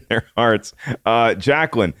in their hearts.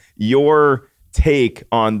 Jacqueline, your take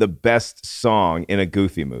on the best song in a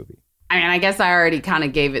Goofy movie? I mean, I guess I already kind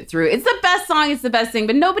of gave it through. It's the best song. It's the best thing,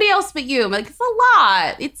 but nobody else but you. I'm like, it's a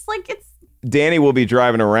lot. It's Danny will be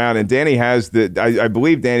driving around, and Danny has I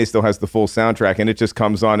believe Danny still has the full soundtrack, and it just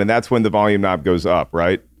comes on, and that's when the volume knob goes up,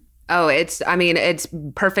 right? Oh, it's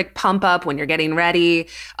perfect pump up when you're getting ready.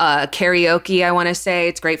 Karaoke, I want to say.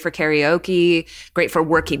 It's great for karaoke, great for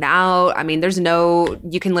working out. I mean,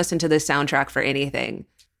 you can listen to this soundtrack for anything.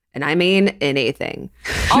 And I mean anything.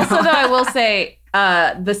 Also, though, I will say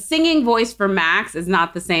the singing voice for Max is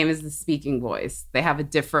not the same as the speaking voice. They have a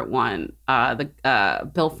different one.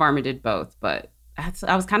 Bill Farmer did both, but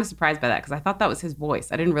I was kind of surprised by that because I thought that was his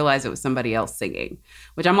voice. I didn't realize it was somebody else singing,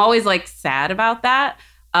 which I'm always like sad about that.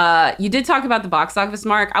 You did talk about the box office,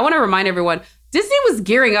 Mark. I want to remind everyone, Disney was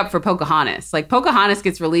gearing up for Pocahontas. Like Pocahontas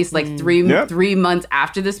gets released like three months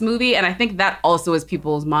after this movie. And I think that also is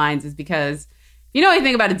people's minds is because you know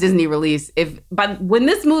anything about a Disney release, when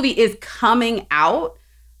this movie is coming out,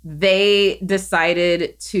 they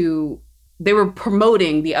were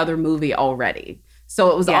promoting the other movie already.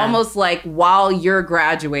 So it was almost like while you're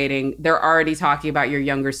graduating, they're already talking about your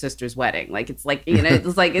younger sister's wedding. Like it's like,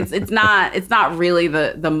 it's like it's not really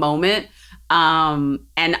the moment.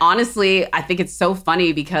 And honestly, I think it's so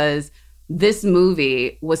funny because this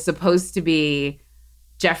movie was supposed to be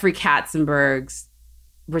Jeffrey Katzenberg's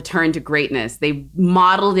return to greatness. They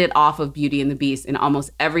modeled it off of Beauty and the Beast in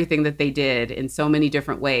almost everything that they did in so many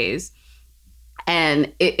different ways.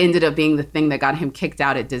 And it ended up being the thing that got him kicked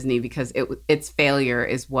out at Disney because its failure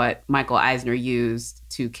is what Michael Eisner used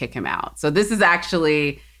to kick him out. So this is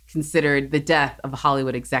actually considered the death of a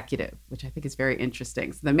Hollywood executive, which I think is very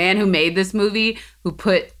interesting. So the man who made this movie, who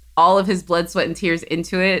put all of his blood, sweat, and tears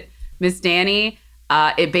into it, Miss Danny,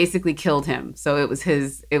 it basically killed him. So it was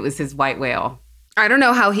his white whale. I don't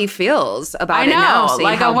know how he feels about it now, seeing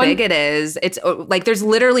like how big it is. It's like there's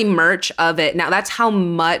literally merch of it. Now that's how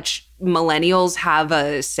much millennials have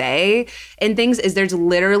a say in things is there's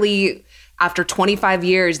literally, after 25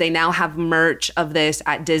 years, they now have merch of this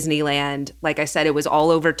at Disneyland. Like I said, it was all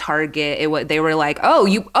over Target. They were like, oh,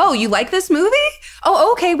 you like this movie?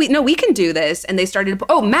 Oh, okay, we can do this. And they started,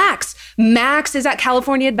 Max is at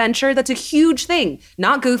California Adventure. That's a huge thing.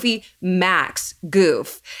 Not Goofy, Max,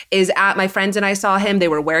 Goof, is at, my friends and I saw him. They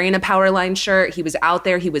were wearing a Powerline shirt. He was out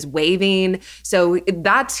there. He was waving. So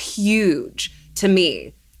that's huge to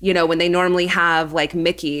me. When they normally have like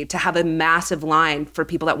Mickey, to have a massive line for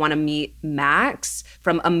people that want to meet Max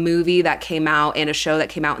from a movie that came out and a show that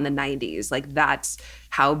came out in the 90s. Like that's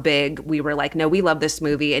how big we were like, no, we love this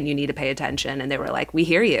movie and you need to pay attention. And they were like, we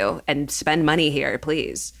hear you and spend money here,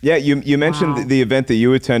 please. Yeah, you mentioned the event that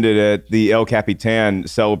you attended at the El Capitan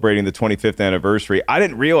celebrating the 25th anniversary. I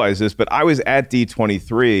didn't realize this, but I was at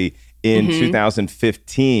D23 in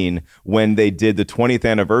 2015 when they did the 20th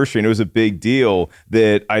anniversary, and it was a big deal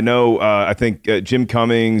that I know, I think Jim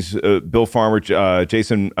Cummings, Bill Farmer,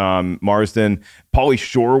 Jason Marsden, Pauly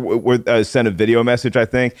Shore sent a video message, I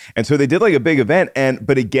think. And so they did like a big event.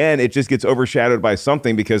 But again, it just gets overshadowed by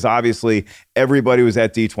something because obviously everybody was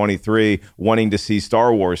at D23 wanting to see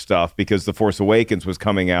Star Wars stuff because The Force Awakens was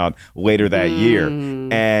coming out later that year.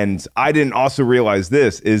 And I didn't also realize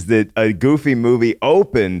this, is that a Goofy movie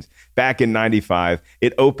opened back in 95.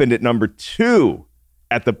 It opened at number 2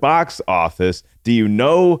 at the box office. Do you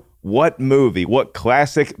know what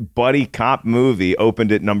classic buddy cop movie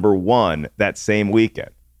opened at number 1 that same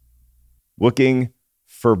weekend? Looking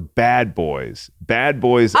for Bad Boys. Bad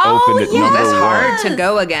Boys opened at number 1. That's hard to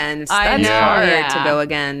go against. That's hard to go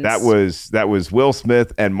against. That was Will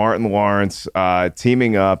Smith and Martin Lawrence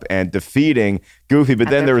teaming up and defeating Goofy. But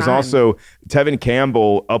then there was also Tevin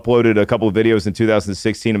Campbell uploaded a couple of videos in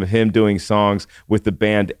 2016 of him doing songs with the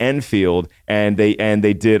band Enfield, and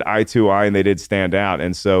they did Eye to Eye and they did Stand Out.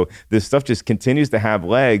 And so this stuff just continues to have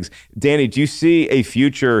legs. Danny, do you see a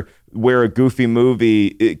future where a Goofy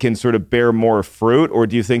movie can sort of bear more fruit, or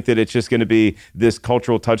do you think that it's just going to be this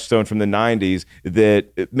cultural touchstone from the 90s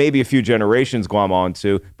that maybe a few generations glom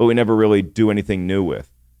onto, but we never really do anything new with?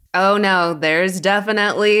 Oh no, there's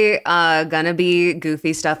definitely gonna be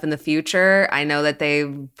Goofy stuff in the future. I know that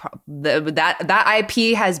that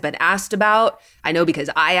IP has been asked about. I know because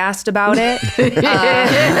I asked about it. You're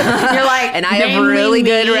like, and I have really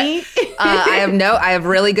good. I have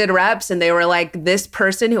really good reps, and they were like, this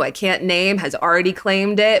person who I can't name has already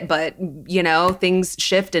claimed it, but you know, things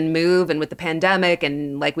shift and move, and with the pandemic,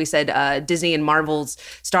 and like we said, Disney and Marvel's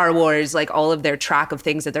Star Wars, like all of their track of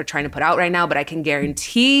things that they're trying to put out right now. But I can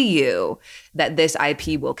guarantee you that this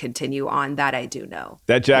IP will continue on. That I do know.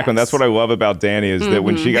 That Jacqueline, that's what I love about Danny is that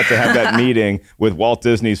when she got to have that meeting with Walt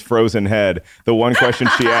Disney's Frozen Head, the one question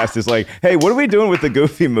she asked is like, "Hey, what are we doing with the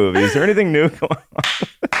Goofy movie? Is there anything new going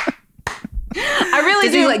on?" I really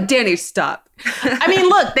Disney's do. like, Danny, stop. I mean,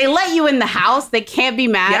 look, they let you in the house. They can't be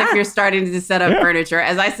mad if you're starting to set up furniture.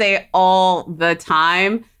 As I say all the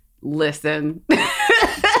time, listen.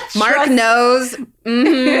 Mark knows.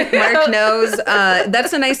 Mark knows.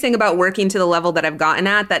 That's the nice thing about working to the level that I've gotten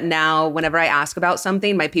at, that now whenever I ask about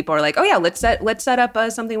something, my people are like, oh yeah, let's set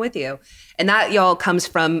up something with you. And that, y'all, comes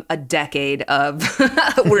from a decade of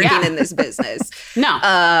working in this business.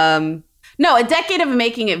 No, a decade of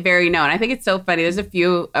making it very known. I think it's so funny. There's a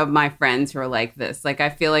few of my friends who are like this. Like, I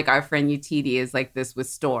feel like our friend UTD is like this with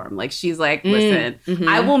Storm. Like, she's like, listen,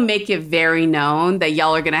 I will make it very known that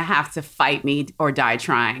y'all are going to have to fight me or die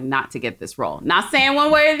trying not to get this role. Not saying one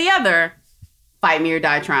way or the other. Fight me or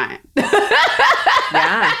die trying. And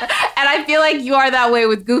I feel like you are that way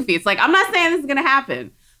with Goofy. It's like, I'm not saying this is going to happen,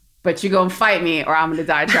 but you're going to fight me or I'm going to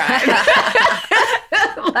die trying.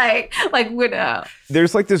 like widow.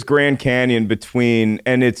 There's like this Grand Canyon between,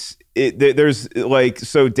 and there's like,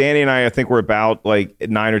 so Danny and I think we're about like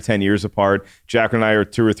 9 or 10 years apart. Jack and I are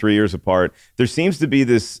 2 or 3 years apart. There seems to be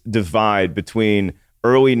this divide between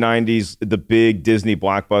early 90s, the big Disney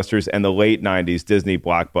blockbusters, and the late 90s Disney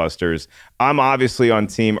blockbusters. I'm obviously on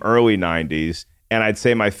team early 90s, and I'd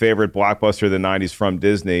say my favorite blockbuster of the 90s from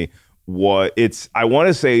Disney I want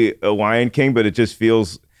to say Lion King, but it just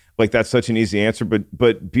feels like that's such an easy answer.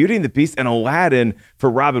 But Beauty and the Beast and Aladdin for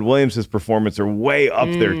Robin Williams' performance are way up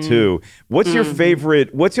there too. What's your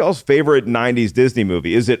favorite? What's y'all's favorite 90s Disney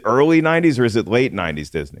movie? Is it early 90s or is it late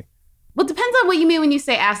 90s Disney? Well, it depends on what you mean when you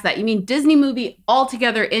say ask that. You mean Disney movie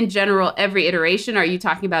altogether in general, every iteration? Or are you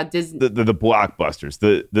talking about Disney? The blockbusters,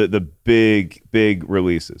 the big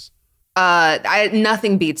releases.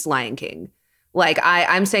 Nothing beats Lion King. Like,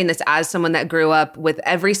 I'm saying this as someone that grew up with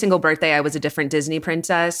every single birthday, I was a different Disney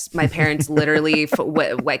princess. My parents literally,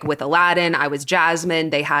 like with Aladdin, I was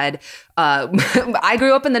Jasmine. They had, I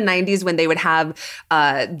grew up in the 90s when they would have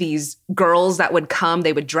these girls that would come,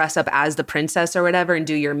 they would dress up as the princess or whatever and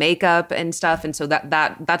do your makeup and stuff. And so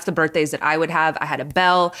that's the birthdays that I would have. I had a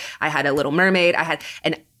Belle, I had a Little Mermaid,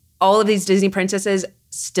 and all of these Disney princesses.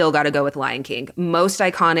 Still got to go with Lion King. Most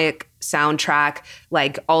iconic soundtrack,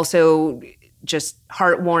 like also just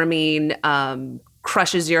heartwarming,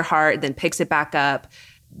 crushes your heart, then picks it back up.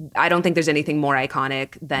 I don't think there's anything more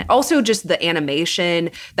iconic than also just the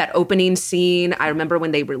animation, that opening scene. I remember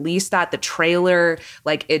when they released the trailer,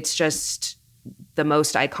 like it's just the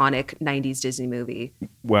most iconic 90s Disney movie.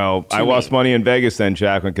 Well, I lost money in Vegas then,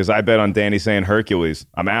 Jacqueline, because I bet on Danny saying Hercules.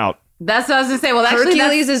 I'm out. That's what I was going to say. Well, actually,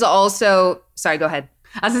 Hercules is also, sorry, go ahead.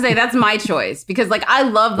 I was going to say, that's my choice because like I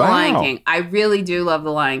love The Lion King. I really do love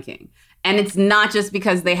The Lion King. And it's not just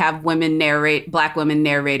because they have black women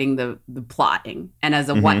narrating the plotting. And as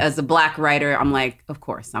a black writer, I'm like, of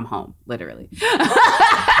course, I'm home, literally.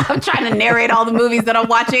 I'm trying to narrate all the movies that I'm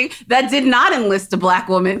watching that did not enlist a black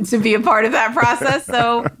woman to be a part of that process.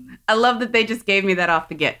 So I love that they just gave me that off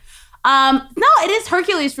the get. No, it is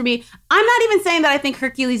Hercules for me. I'm not even saying that I think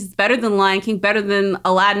Hercules is better than Lion King, better than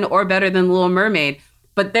Aladdin, or better than Little Mermaid.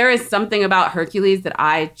 But there is something about Hercules that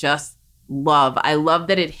I just love. I love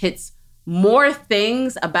that it hits more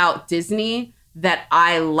things about Disney that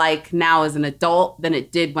I like now as an adult than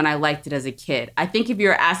it did when I liked it as a kid. I think if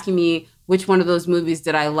you're asking me which one of those movies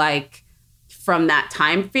did I like from that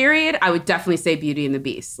time period, I would definitely say Beauty and the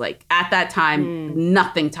Beast. Like at that time,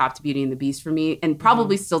 nothing topped Beauty and the Beast for me, and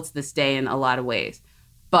probably still to this day in a lot of ways.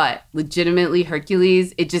 But legitimately,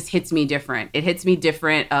 Hercules, it just hits me different. It hits me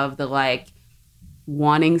different of the like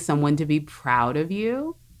wanting someone to be proud of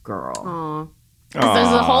you, girl. Aww. Because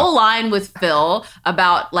there's a whole line with Phil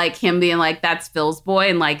about like him being like, that's Phil's boy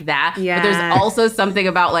and like that. Yeah. But there's also something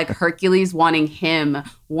about like Hercules wanting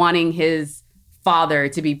his father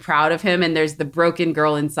to be proud of him. And there's the broken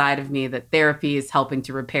girl inside of me that therapy is helping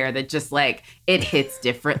to repair, that just like it hits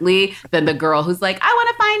differently than the girl who's like, I want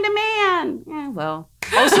to find a man. Yeah, well.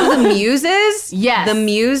 Also the muses. Yes. The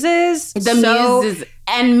muses. Muses.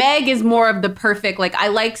 And Meg is more of the perfect, like, I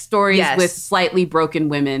like stories with slightly broken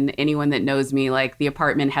women. Anyone that knows me, like, The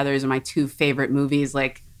Apartment, Heathers are my two favorite movies.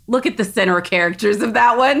 Like, look at the center characters of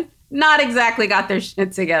that one. Not exactly got their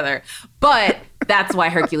shit together. But that's why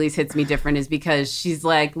Hercules hits me different, is because she's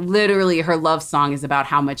like, literally her love song is about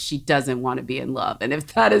how much she doesn't want to be in love. And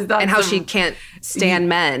if that is not... And how she can't stand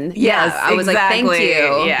men. Yes, I was like, thank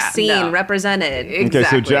you. Yeah, Seen, represented.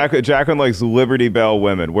 Exactly. Okay, so Jacqueline likes Liberty Bell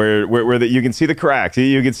women, where you can see the cracks.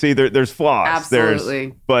 You can see there's flaws.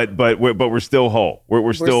 Absolutely. But we're still whole.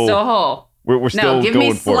 We're still whole. We're still give going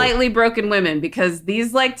me slightly broken women, because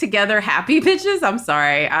these like together happy bitches, I'm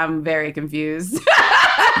sorry, I'm very confused.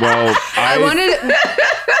 Well,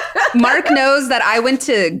 Mark knows that I went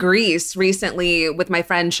to Greece recently with my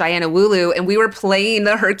friend Cheyenne Awulu, and we were playing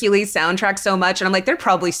the Hercules soundtrack so much, and I'm like, they're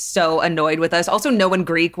probably so annoyed with us. Also, no one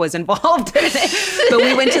Greek was involved in it. But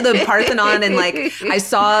we went to the Parthenon, and like I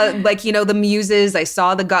saw like, you know, the muses, I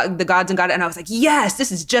saw the gods and God, and I was like, yes,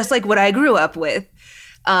 this is just like what I grew up with.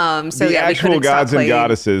 The actual gods and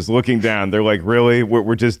goddesses looking down, they're like, really?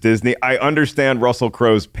 We're just Disney? I understand Russell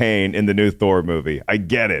Crowe's pain in the new Thor movie. I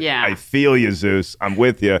get it. Yeah. I feel you, Zeus. I'm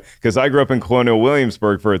with you. Because I grew up in Colonial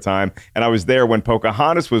Williamsburg for a time, and I was there when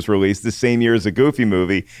Pocahontas was released the same year as a Goofy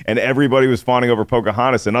movie, and everybody was fawning over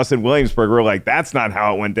Pocahontas, and us in Williamsburg were like, that's not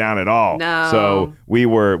how it went down at all. No. So we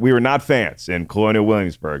were not fans in Colonial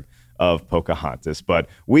Williamsburg of Pocahontas. But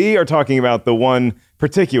we are talking about the one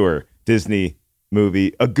particular Disney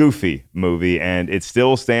movie, a Goofy movie, and it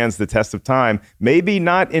still stands the test of time. Maybe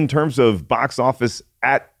not in terms of box office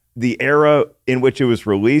at the era in which it was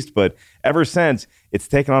released, but ever since, it's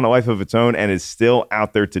taken on a life of its own and is still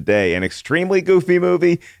out there today. An extremely Goofy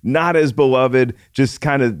movie, not as beloved, just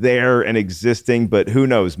kind of there and existing, but who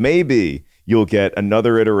knows? Maybe you'll get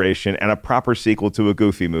another iteration and a proper sequel to a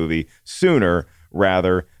Goofy movie sooner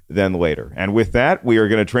rather than later. And with that, we are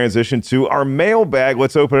going to transition to our mailbag.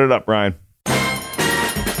 Let's open it up, Brian.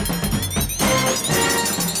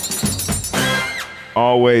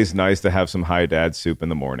 Always nice to have some Hi Dad soup in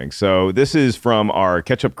the morning. So this is from our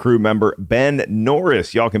Ketchup Crew member, Ben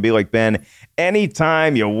Norris. Y'all can be like Ben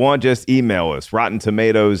anytime you want. Just email us. Rotten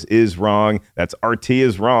Tomatoes is wrong. That's RT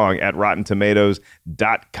is wrong at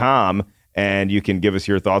rottentomatoes.com. And you can give us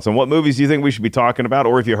your thoughts on what movies you think we should be talking about,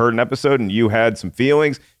 or if you heard an episode and you had some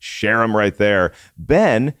feelings, share them right there.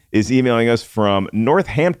 Ben is emailing us from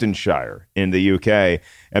Northamptonshire in the UK.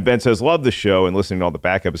 And Ben says, love the show, and listening to all the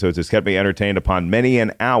back episodes has kept me entertained upon many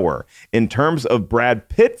an hour. In terms of Brad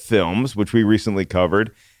Pitt films, which we recently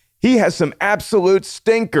covered, he has some absolute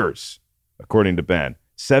stinkers, according to Ben.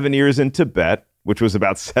 7 Years in Tibet, which was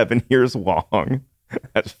about 7 years long.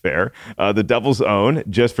 That's fair. The Devil's Own,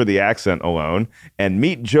 just for the accent alone. And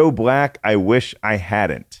Meet Joe Black, I Wish I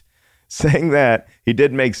Hadn't. Saying that, he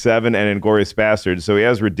did make Seven and Inglourious Basterds, so he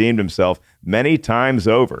has redeemed himself many times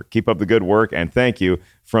over. Keep up the good work, and thank you,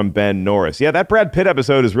 from Ben Norris. Yeah, that Brad Pitt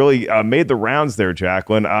episode has really made the rounds there,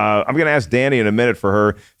 Jacqueline. I'm going to ask Danny in a minute for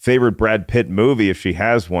her favorite Brad Pitt movie, if she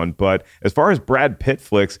has one. But as far as Brad Pitt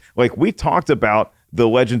flicks, like we talked about the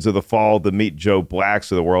Legends of the Fall, the Meet Joe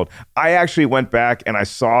Blacks of the world. I actually went back and I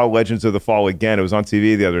saw Legends of the Fall again. It was on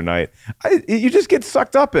TV the other night. You just get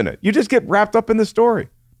sucked up in it. You just get wrapped up in the story.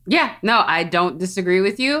 Yeah, no, I don't disagree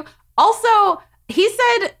with you. Also, he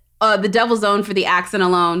said The Devil's Own for the accent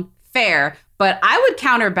alone, fair. But I would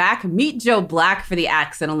counter back Meet Joe Black for the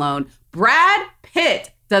accent alone. Brad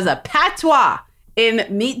Pitt does a patois in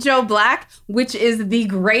Meet Joe Black, which is the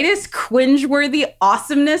greatest cringeworthy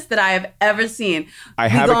awesomeness that I have ever seen. I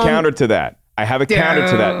have a counter to that.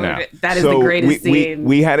 Now. That is the greatest scene.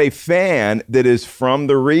 We had a fan that is from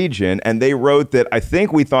the region, and they wrote that I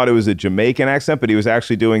think we thought it was a Jamaican accent, but he was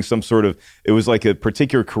actually doing some sort of, it was like a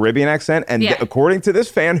particular Caribbean accent. And according to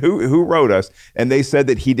this fan who wrote us, and they said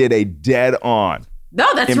that he did a dead-on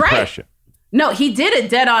impression. Right. No, he did a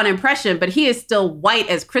dead-on impression, but he is still white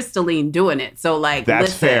as crystalline doing it. So, like,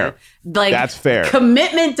 that's fair. Like, that's fair.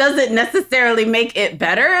 Commitment doesn't necessarily make it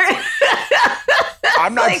better.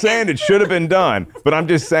 I'm not saying it should have been done, but I'm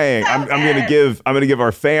just saying I'm going to give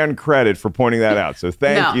our fan credit for pointing that out. So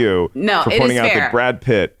thank you for pointing out that Brad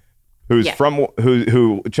Pitt, who's from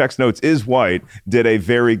who checks notes is white, did a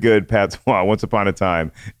very good patois once upon a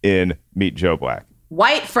time in Meet Joe Black.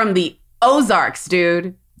 White from the Ozarks,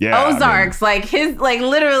 dude. Yeah, Ozarks,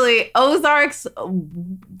 literally Ozarks,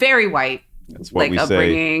 very white. That's what we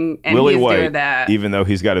upbringing, say. And Lily he's White, doing that. even though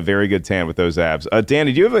he's got a very good tan with those abs.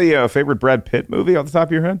 Danny, do you have a favorite Brad Pitt movie off the top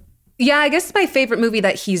of your head? Yeah, I guess my favorite movie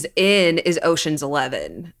that he's in is Ocean's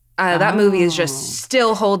 11. That movie is just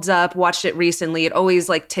still holds up. Watched it recently. It always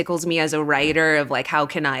tickles me as a writer of how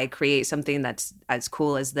can I create something that's as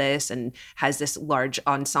cool as this and has this large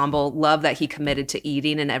ensemble. Love that he committed to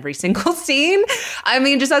eating in every single scene. I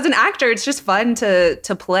mean, just as an actor, it's just fun to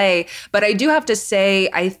play. But I do have to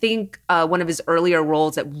say, I think one of his earlier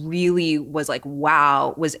roles that really was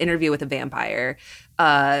wow, was Interview with a Vampire.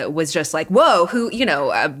 Was just whoa, who,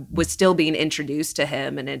 was still being introduced to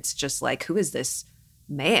him. And it's just who is this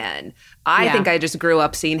man? I think I just grew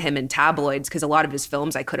up seeing him in tabloids because a lot of his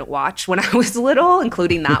films I couldn't watch when I was little,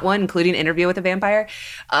 including that one, including Interview with a Vampire.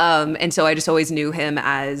 And so I just always knew him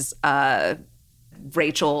as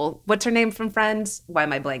Rachel. What's her name from Friends? Why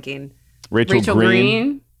am I blanking? Rachel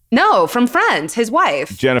Green? No, from Friends, his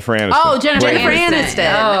wife. Jennifer Aniston. Oh, Jennifer Aniston.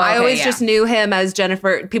 Oh, okay, I always just knew him as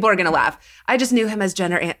Jennifer. People are going to laugh. I just knew him as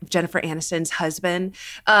Jennifer Aniston's husband,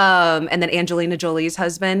 and then Angelina Jolie's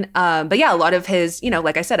husband. But yeah, a lot of his,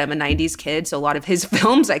 like I said, I'm a 90s kid, so a lot of his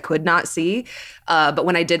films I could not see. But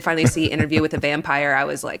when I did finally see Interview with a Vampire, I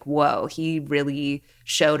was like, whoa, he really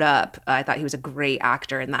showed up. I thought he was a great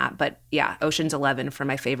actor in that. But yeah, Ocean's 11 for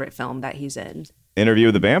my favorite film that he's in. Interview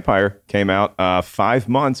with the Vampire came out 5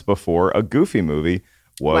 months before a Goofy movie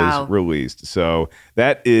was released. So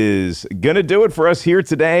that is going to do it for us here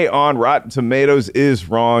today on Rotten Tomatoes is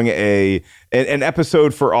Wrong, an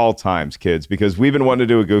episode for all times, kids, because we've been wanting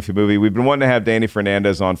to do a Goofy movie. We've been wanting to have Danny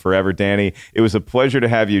Fernandez on forever. Danny, it was a pleasure to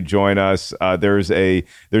have you join us. There's a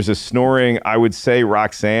snoring, I would say,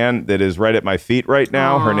 Roxanne that is right at my feet right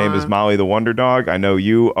now. Her name is Molly the Wonder Dog. I know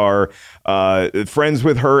you are friends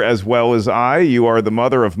with her as well as I. You are the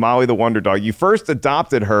mother of Molly the Wonder Dog. You first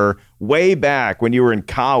adopted her way back when you were in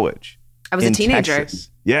college. I was a teenager. Texas.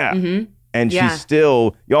 Yeah. Mm-hmm. And she's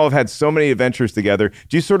still, y'all have had so many adventures together.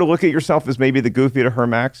 Do you sort of look at yourself as maybe the Goofy to her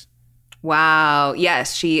Max? Wow.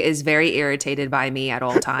 Yes, she is very irritated by me at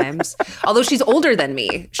all times. Although she's older than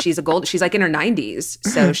me. She's in her 90s.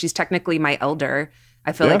 So she's technically my elder.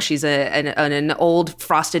 I feel like she's an old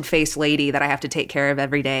frosted face lady that I have to take care of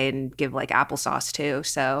every day and give applesauce to.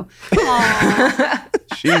 So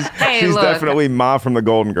she's definitely Ma from the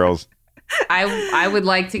Golden Girls. I would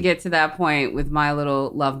like to get to that point with my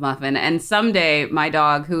little love muffin. And someday my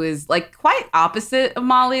dog, who is quite opposite of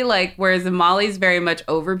Molly, whereas Molly's very much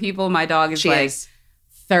over people, my dog is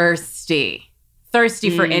thirsty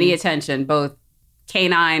for any attention, both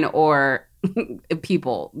canine or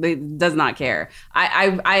people. It does not care.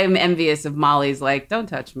 I am envious of Molly's don't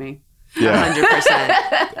touch me. Yeah.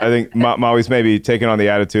 100%. I think Molly's maybe taking on the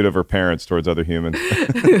attitude of her parents towards other humans.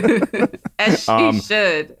 As she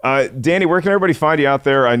should. Danny, where can everybody find you out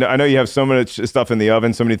there? I know you have so much stuff in the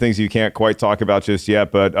oven, so many things you can't quite talk about just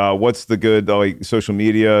yet, but what's the good social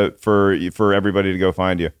media for everybody to go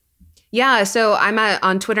find you? Yeah, so I'm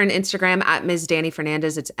on Twitter and Instagram at Ms. Danny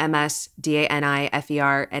Fernandez. It's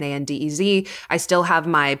MSDANIFERNANDEZ. I still have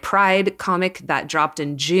my Pride comic that dropped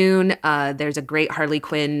in June. There's a great Harley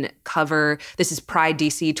Quinn cover. This is Pride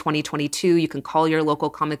DC 2022. You can call your local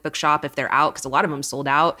comic book shop if they're out, because a lot of them sold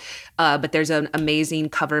out. But there's an amazing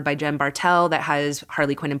cover by Jen Bartel that has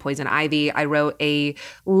Harley Quinn and Poison Ivy. I wrote a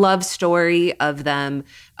love story of them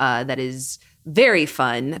that is very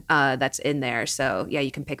fun, that's in there. So yeah,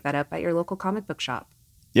 you can pick that up at your local comic book shop.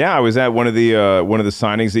 Yeah, I was at one of the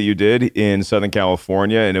signings that you did in Southern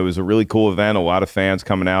California, and it was a really cool event. A lot of fans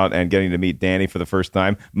coming out and getting to meet Danny for the first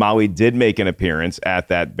time. Molly did make an appearance at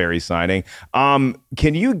that very signing.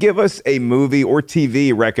 Can you give us a movie or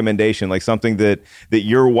TV recommendation, like something that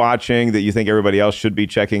you're watching that you think everybody else should be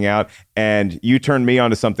checking out? And you turned me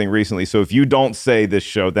on to something recently, so if you don't say this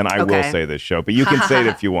show, then I will say this show. But you can say it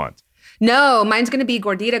if you want. No, mine's going to be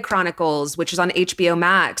Gordita Chronicles, which is on HBO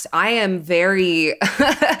Max. I am very,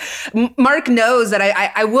 Mark knows that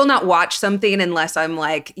I will not watch something unless I'm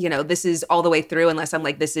like, this is all the way through, unless I'm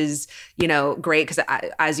like, this is, great. Because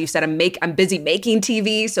as you said, I'm busy making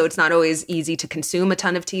TV, so it's not always easy to consume a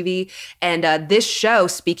ton of TV. And this show,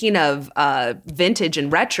 speaking of vintage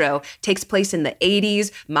and retro, takes place in the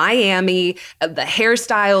 80s, Miami, the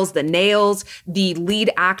hairstyles, the nails, the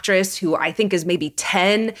lead actress, who I think is maybe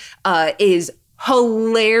 10, is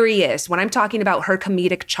hilarious. When I'm talking about her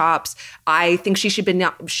comedic chops, I think she should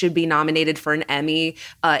be nominated for an Emmy.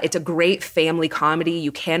 It's a great family comedy.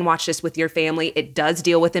 You can watch this with your family. It does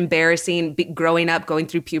deal with growing up, going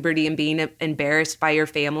through puberty and being embarrassed by your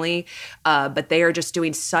family. But they are just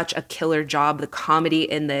doing such a killer job. The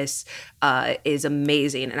comedy in this is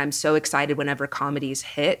amazing. And I'm so excited whenever comedies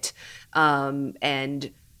hit.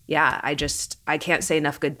 And yeah, I can't say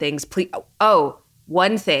enough good things. Please.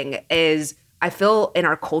 One thing is, I feel in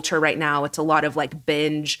our culture right now, it's a lot of like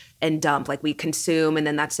binge and dump. Like we consume and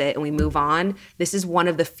then that's it and we move on. This is one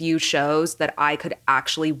of the few shows that I could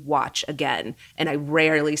actually watch again. And I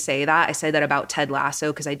rarely say that. I say that about Ted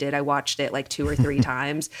Lasso because I watched it like 2 or 3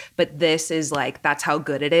 times. But this is like, that's how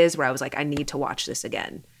good it is, where I was like, I need to watch this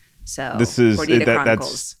again. So this is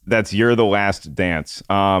that's You're the Last Dance.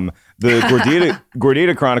 The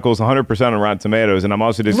Gordita Chronicles 100% on Rotten Tomatoes, and I'm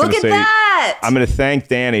also just going to say that! I'm going to thank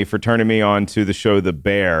Danny for turning me on to the show The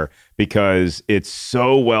Bear, because it's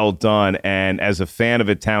so well done. And as a fan of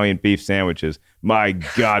Italian beef sandwiches, my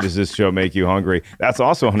God, does this show make you hungry? That's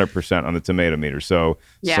also 100% on the tomato meter. So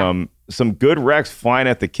some good recs flying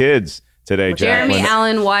at the kids today, Jeremy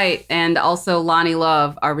Allen White and also Lonnie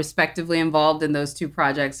Love are respectively involved in those 2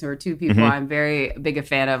 projects, who are 2 people I'm very big a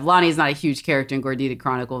fan of. Lonnie's not a huge character in Gordita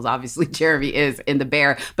Chronicles. Obviously, Jeremy is in The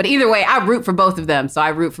Bear. But either way, I root for both of them. So I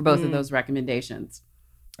root for both of those recommendations.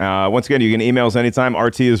 Once again, you can email us anytime.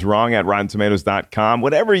 rtiswrong@rottentomatoes.com.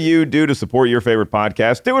 Whatever you do to support your favorite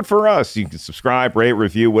podcast, do it for us. You can subscribe, rate,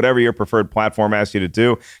 review, whatever your preferred platform asks you to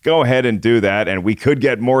do. Go ahead and do that. And we could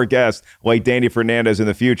get more guests like Danny Fernandez in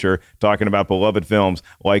the future talking about beloved films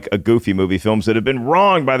like A Goofy Movie, films that have been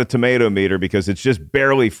wronged by the tomato meter because it's just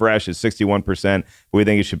barely fresh at 61%. We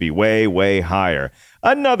think it should be way, way higher.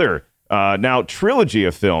 Another now trilogy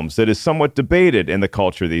of films that is somewhat debated in the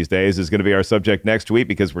culture these days is going to be our subject next week,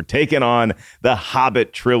 because we're taking on the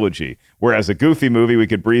Hobbit trilogy. Whereas A Goofy Movie we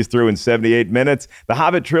could breeze through in 78 minutes, the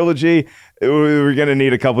Hobbit trilogy, we're going to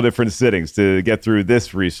need a couple different sittings to get through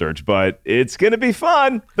this research, but it's going to be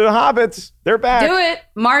fun. The Hobbits, they're back. Do it.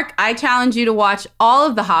 Mark, I challenge you to watch all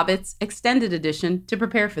of the Hobbits extended edition to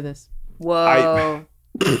prepare for this. Whoa.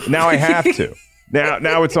 Now I have to.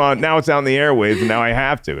 Now it's on. Now it's out in the airwaves, and now I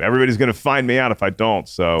have to. Everybody's going to find me out if I don't.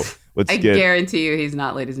 So let's I get. guarantee you, he's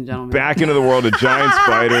not, ladies and gentlemen. Back into the world of giant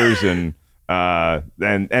spiders and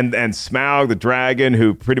Smaug the dragon,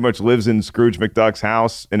 who pretty much lives in Scrooge McDuck's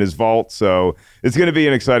house in his vault. So it's going to be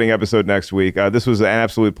an exciting episode next week. This was an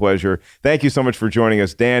absolute pleasure. Thank you so much for joining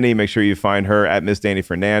us, Danny. Make sure you find her at Miss Danny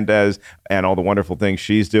Fernandez and all the wonderful things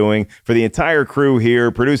she's doing. For the entire crew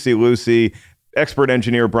here, Producer Lucy, expert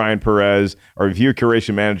engineer Brian Perez, our review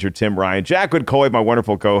curation manager Tim Ryan, Jack Wood-Coy, my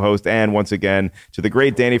wonderful co-host, and once again to the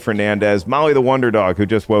great Danny Fernandez, Molly the Wonder Dog, who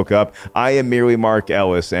just woke up. I am merely Mark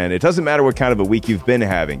Ellis, and it doesn't matter what kind of a week you've been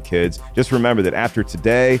having, kids. Just remember that after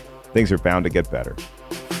today, things are bound to get better.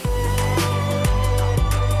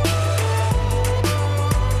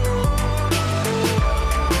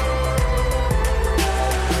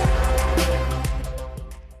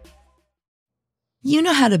 You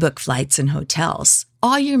know how to book flights and hotels.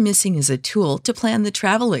 All you're missing is a tool to plan the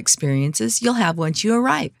travel experiences you'll have once you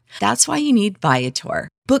arrive. That's why you need Viator.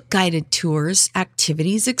 Book guided tours,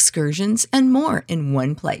 activities, excursions, and more in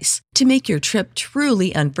one place to make your trip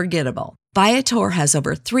truly unforgettable. Viator has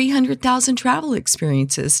over 300,000 travel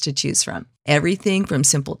experiences to choose from. Everything from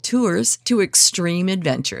simple tours to extreme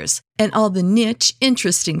adventures and all the niche,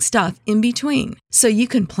 interesting stuff in between. So you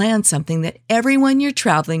can plan something that everyone you're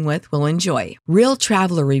traveling with will enjoy. Real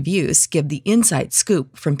traveler reviews give the inside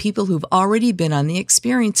scoop from people who've already been on the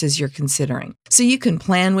experiences you're considering. So you can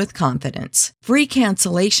plan with confidence. Free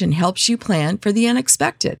cancellation helps you plan for the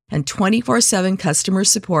unexpected. And 24/7 customer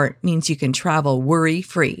support means you can travel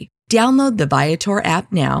worry-free. Download the Viator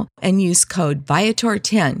app now and use code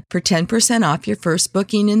Viator10 for 10% off your first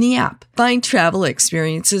booking in the app. Find travel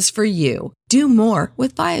experiences for you. Do more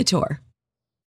with Viator.